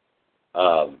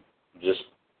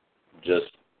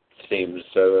 Just seems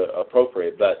so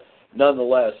appropriate. But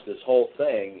nonetheless, this whole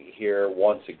thing here,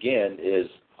 once again, is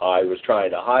I was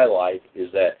trying to highlight is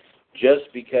that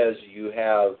just because you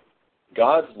have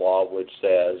God's law, which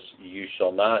says you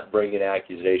shall not bring an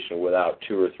accusation without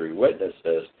 2 or 3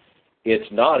 witnesses,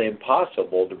 it's not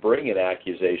impossible to bring an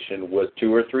accusation with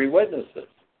 2 or 3 witnesses.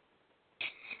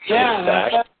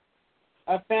 Yeah,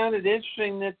 I found it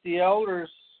interesting that the elders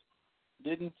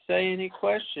didn't say any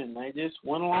question. They just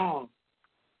went along.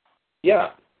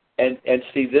 Yeah, and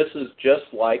see, this is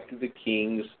just like the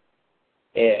kings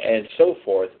and so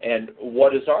forth. And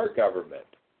what is our government?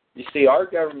 You see, our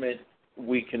government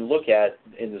we can look at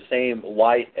in the same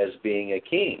light as being a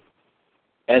king.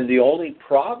 And the only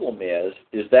problem is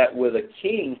that with a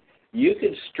king, you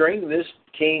can string this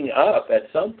king up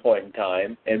at some point in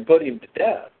time and put him to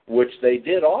death, which they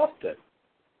did often.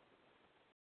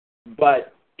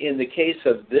 But in the case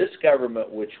of this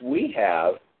government which we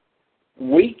have,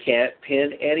 we can't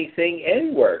pin anything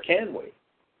anywhere, can we?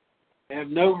 Have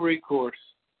no recourse.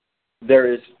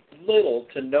 There is little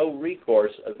to no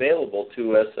recourse available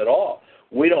to us at all.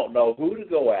 We don't know who to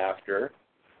go after.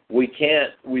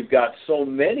 We've got so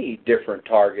many different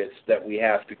targets that we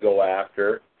have to go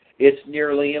after. It's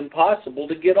nearly impossible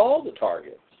to get all the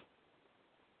targets.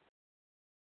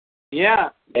 Yeah,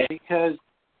 because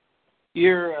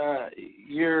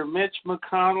your Mitch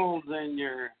McConnell's and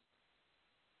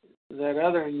that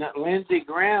other Lindsey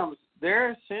Graham's,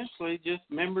 they're essentially just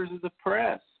members of the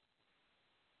press.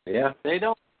 Yeah. They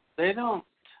don't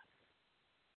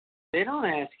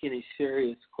ask any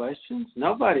serious questions.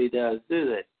 Nobody does, do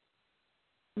they?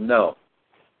 No.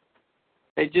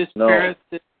 They just parrot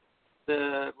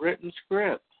the written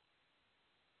script.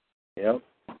 Yep.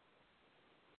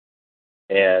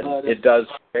 And it does,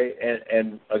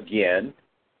 and again,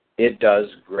 it does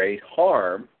great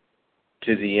harm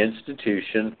to the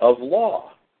institution of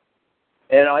law.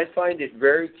 And I find it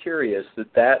very curious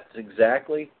that that's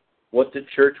exactly what the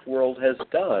church world has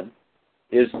done,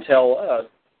 is tell us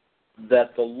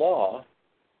that the law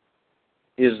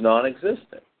is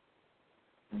non-existent.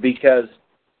 Because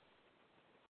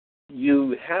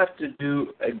you have to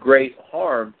do a great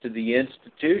harm to the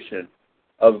institution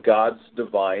of God's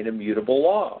divine immutable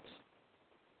laws.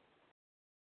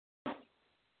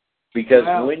 Because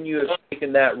when you have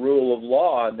taken that rule of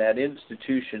law and that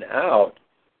institution out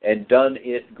and done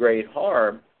it great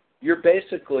harm, you're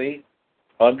basically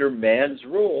under man's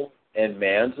rule and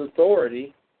man's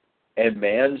authority and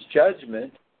man's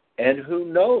judgment, and who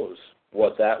knows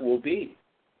what that will be.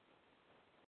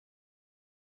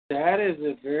 That is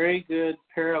a very good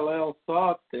parallel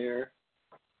thought there.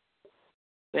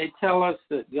 They tell us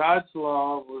that God's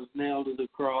law was nailed to the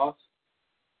cross.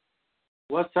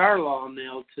 What's our law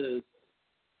nailed to?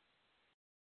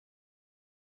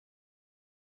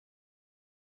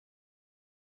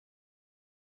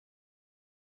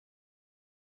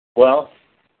 Well,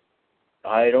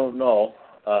 I don't know.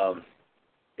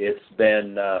 It's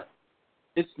been...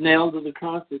 it's nailed to the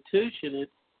Constitution.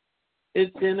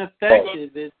 It's ineffective.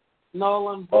 It's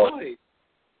null and void.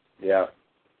 Yeah.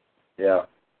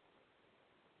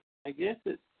 I guess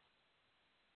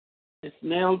it's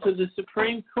nailed to the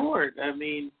Supreme Court. I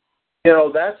mean,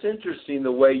 that's interesting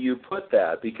the way you put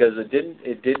that, because it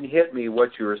didn't hit me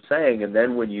what you were saying, and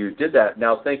then when you did that,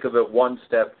 now think of it one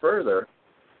step further.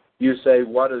 You say,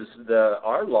 what is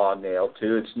our law nailed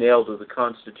to? It's nailed to the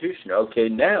Constitution. Okay,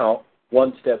 now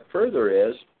one step further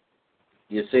is,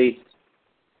 you see,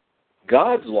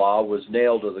 God's law was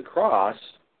nailed to the cross,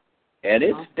 and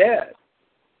it's dead.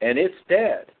 And it's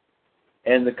dead.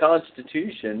 And the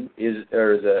Constitution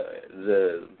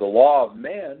the law of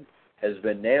man has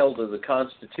been nailed to the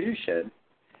Constitution,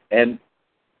 and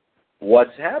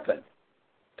what's happened?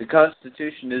 The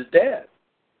Constitution is dead.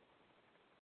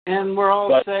 And we're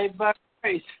all saved by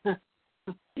grace.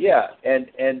 Yeah,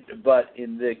 but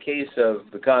in the case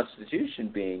of the Constitution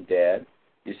being dead,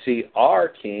 you see, our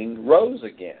King rose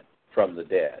again from the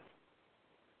dead.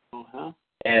 Uh-huh.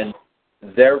 And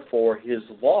therefore his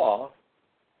law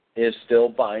is still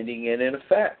binding and in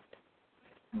effect.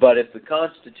 But if the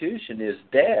Constitution is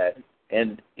dead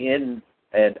and in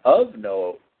and of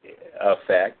no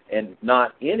effect and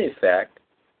not in effect,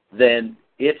 then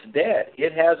it's dead.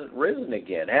 It hasn't risen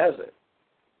again, has it?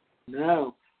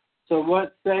 No. So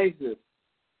what saves us?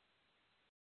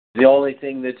 The only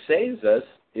thing that saves us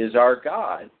is our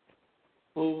God.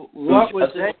 Well, what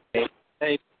would they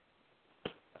say?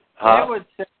 Huh? They would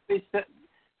say,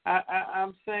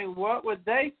 I'm saying, what would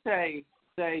they say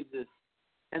saves us?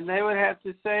 And they would have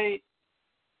to say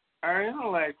our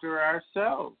intellect or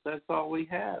ourselves. That's all we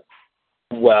have.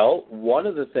 Well, one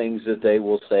of the things that they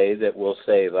will say that will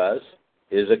save us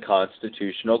is a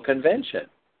constitutional convention.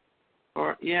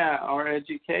 Or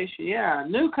education. Yeah, a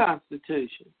new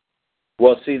constitution.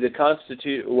 Well, see, the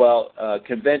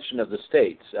Convention of the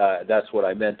States. That's what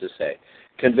I meant to say.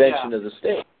 Convention of the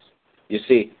States. You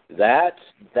see, that's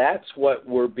what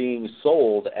we're being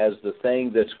sold as the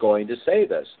thing that's going to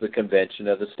save us. The Convention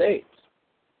of the States,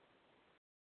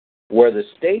 where the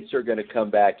states are going to come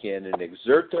back in and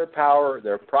exert their power,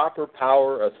 their proper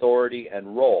power, authority,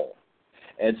 and role.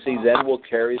 And see, then we'll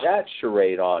carry that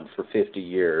charade on for 50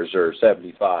 years or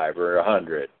 75 or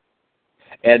 100.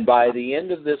 And by the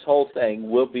end of this whole thing,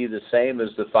 we'll be the same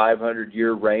as the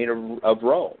 500-year reign of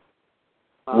Rome.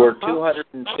 We're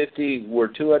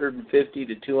 250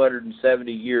 to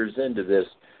 270 years into this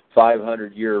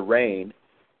 500-year reign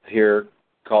here,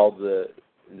 called the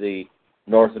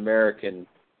North American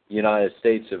United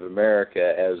States of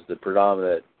America, as the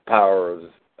predominant power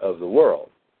of the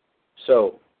world.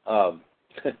 So, I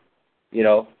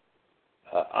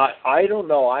don't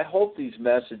know. I hope these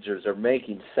messages are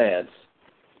making sense.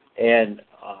 And,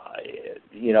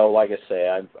 like I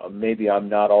say, maybe I'm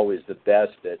not always the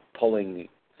best at pulling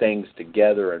things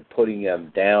together and putting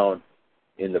them down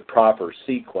in the proper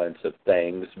sequence of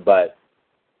things, but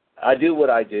I do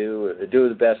what I do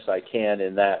the best I can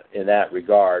in that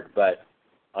regard. But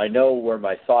I know where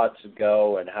my thoughts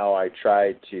go and how I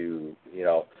try to,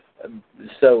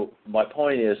 So my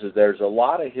point is there's a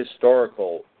lot of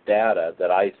historical data that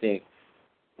I think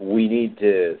we need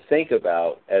to think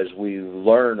about as we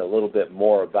learn a little bit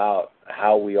more about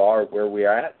how we are where we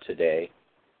are at today.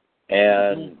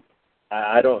 And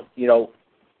I don't,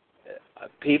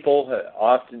 people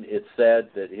often, it's said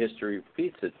that history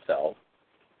repeats itself.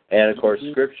 And, of course,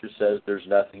 Scripture says there's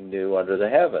nothing new under the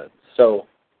heavens. So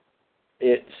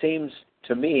it seems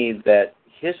to me that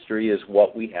history is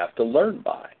what we have to learn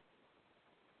by.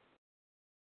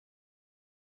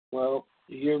 Well,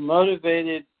 you're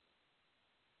motivated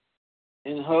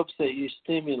in hopes that you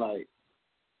stimulate.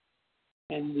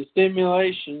 And the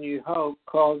stimulation, you hope,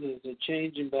 causes a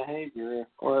change in behavior,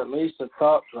 or at least a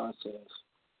thought process.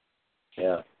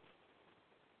 Yeah.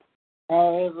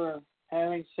 However,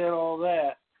 having said all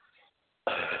that,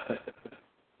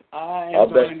 I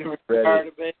am going to retire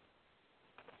to bed.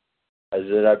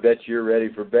 I bet you're ready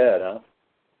for bed, huh?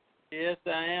 Yes,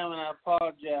 I am, and I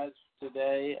apologize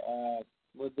today.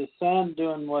 With the sun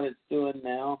doing what it's doing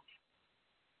now,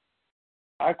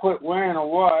 I quit wearing a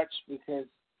watch because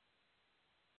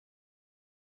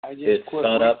I just it's quit.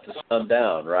 Sun wearing. Up to sun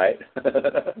down, right?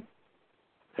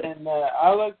 And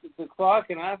I looked at the clock,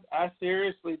 and I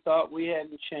seriously thought we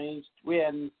hadn't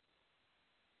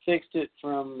fixed it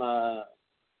from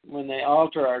when they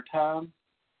alter our time.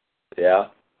 Yeah.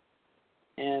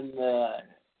 And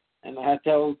I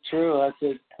told True, I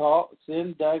said,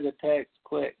 send Doug a text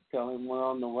quick, tell him we're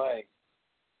on the way.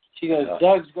 She goes,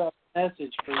 Doug's got a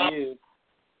message for you.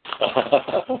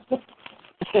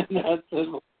 And I said,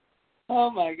 oh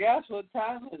my gosh, what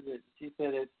time is it? She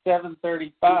said, it's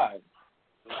 7:35.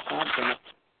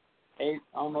 Something,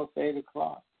 almost 8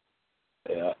 o'clock.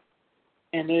 Yeah.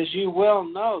 And as you well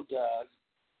know, Doug,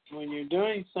 when you're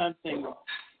doing something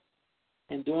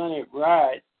and doing it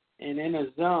right and in a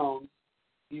zone,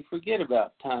 you forget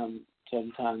about time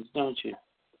sometimes, don't you?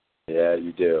 Yeah,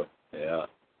 you do. Yeah.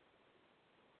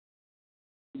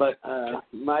 But I'm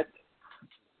going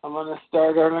to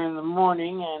start early in the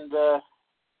morning, and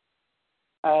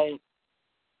I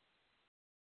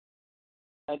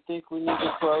think we need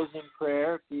to close in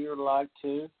prayer if you would like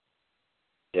to.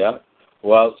 Yeah.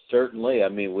 Well, certainly. I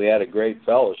mean, we had a great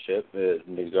fellowship.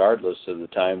 Regardless of the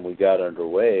time we got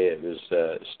underway, it was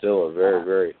still a very,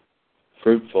 very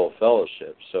fruitful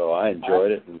fellowship. So I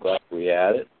enjoyed it. I'm glad we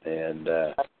had it. And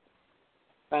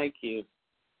thank you.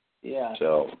 Yeah.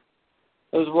 So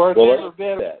it was worth every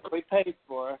bit we paid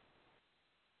for it.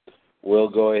 We'll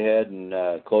go ahead and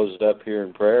close it up here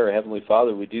in prayer. Heavenly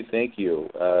Father, we do thank you,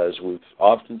 as we've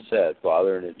often said,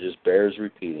 Father, and it just bears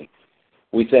repeating.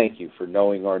 We thank you for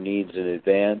knowing our needs in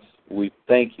advance. We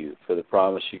thank you for the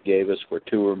promise you gave us, where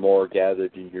 2 or more are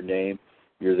gathered in your name,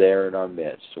 you're there in our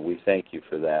midst. So we thank you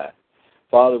for that.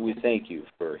 Father, we thank you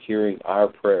for hearing our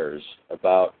prayers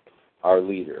about our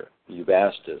leader. You've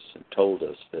asked us and told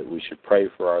us that we should pray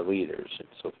for our leaders. And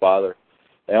so, Father,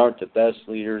 they aren't the best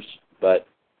leaders, but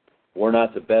we're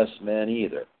not the best men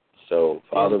either. So,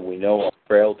 Father, we know our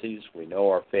frailties, we know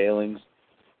our failings,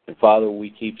 and Father, we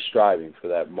keep striving for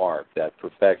that mark, that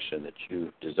perfection that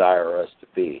you desire us to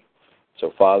be.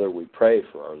 So, Father, we pray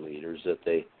for our leaders that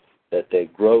they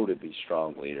grow to be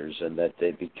strong leaders, and that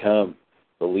they become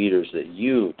the leaders that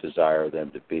you desire them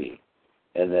to be,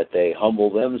 and that they humble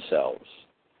themselves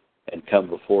and come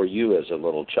before you as a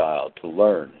little child to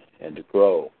learn and to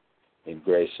grow in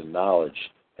grace and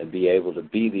knowledge and be able to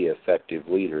be the effective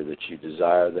leader that you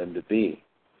desire them to be.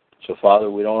 So, Father,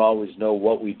 we don't always know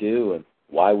what we do and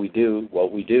why we do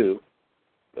what we do,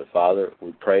 but, Father,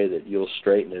 we pray that you'll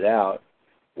straighten it out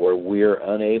where we're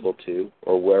unable to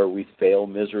or where we fail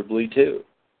miserably too.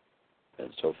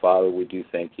 And so, Father, we do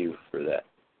thank you for that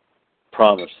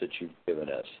promise that you've given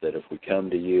us, that if we come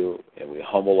to you and we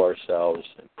humble ourselves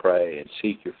and pray and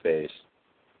seek your face,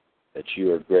 that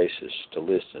you are gracious to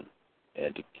listen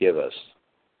and to give us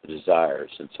the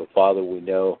desires. And so, Father, we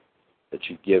know that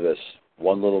you give us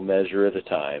one little measure at a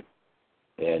time.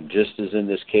 And just as in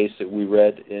this case that we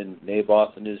read in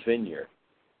Naboth and his vineyard,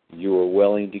 you are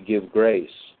willing to give grace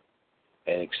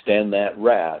and extend that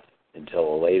wrath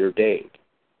until a later date.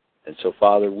 And so,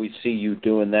 Father, we see you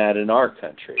doing that in our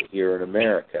country, here in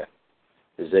America,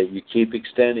 is that you keep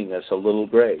extending us a little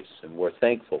grace, and we're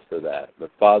thankful for that. But,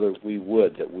 Father, we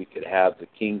would that we could have the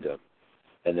kingdom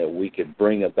and that we could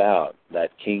bring about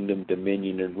that kingdom,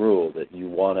 dominion, and rule that you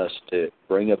want us to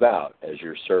bring about as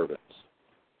your servants.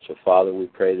 So, Father, we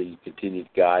pray that you continue to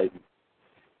guide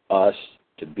us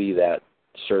to be that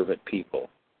servant people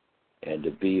and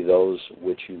to be those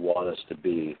which you want us to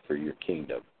be for your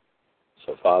kingdom.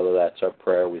 So, Father, that's our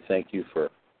prayer. We thank you for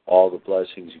all the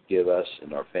blessings you give us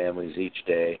and our families each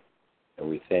day, and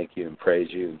we thank you and praise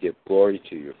you and give glory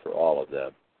to you for all of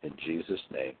them. In Jesus'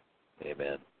 name,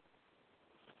 amen.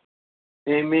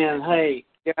 Amen. Hey,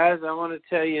 guys, I want to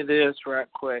tell you this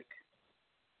right quick.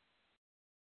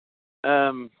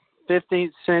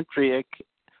 15th century,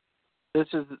 this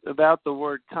is about the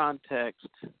word context.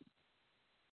 It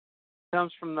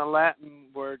comes from the Latin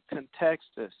word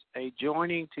contextus, a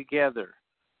joining together.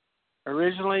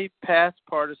 Originally past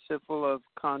participle of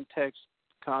contextere,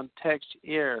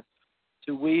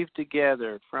 to weave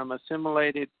together, from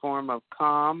assimilated form of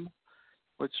com,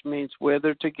 which means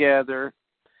wither together,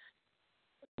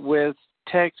 with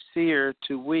texere,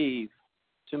 to weave,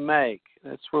 to make.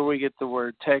 That's where we get the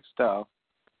word textile.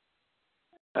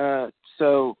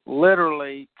 So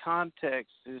literally,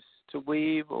 context is to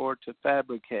weave or to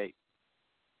fabricate.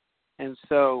 And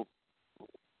so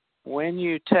when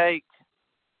you take,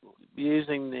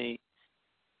 using the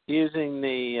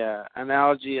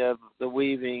analogy of the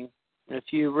weaving, if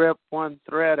you rip one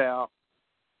thread out,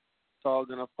 it's all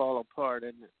going to fall apart,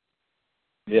 isn't it?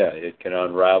 Yeah, it can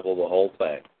unravel the whole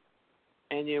thing.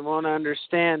 And you won't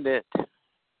understand it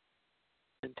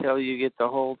until you get the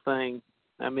whole thing.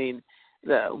 I mean,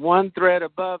 the one thread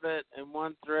above it and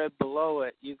one thread below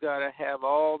it, you've got to have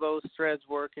all those threads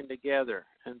working together.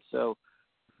 And so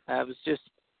I was just,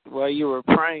 while you were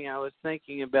praying, I was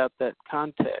thinking about that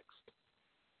context.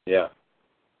 Yeah.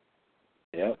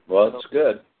 Yeah, well, it's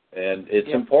good. And it's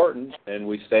important, and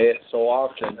we say it so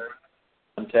often.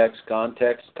 Context,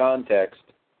 context, context.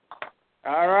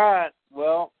 All right.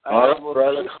 Well, all right,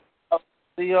 brother.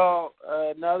 See y'all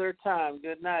another time.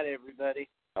 Good night, everybody.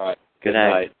 All right. Good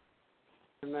night.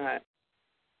 Good night.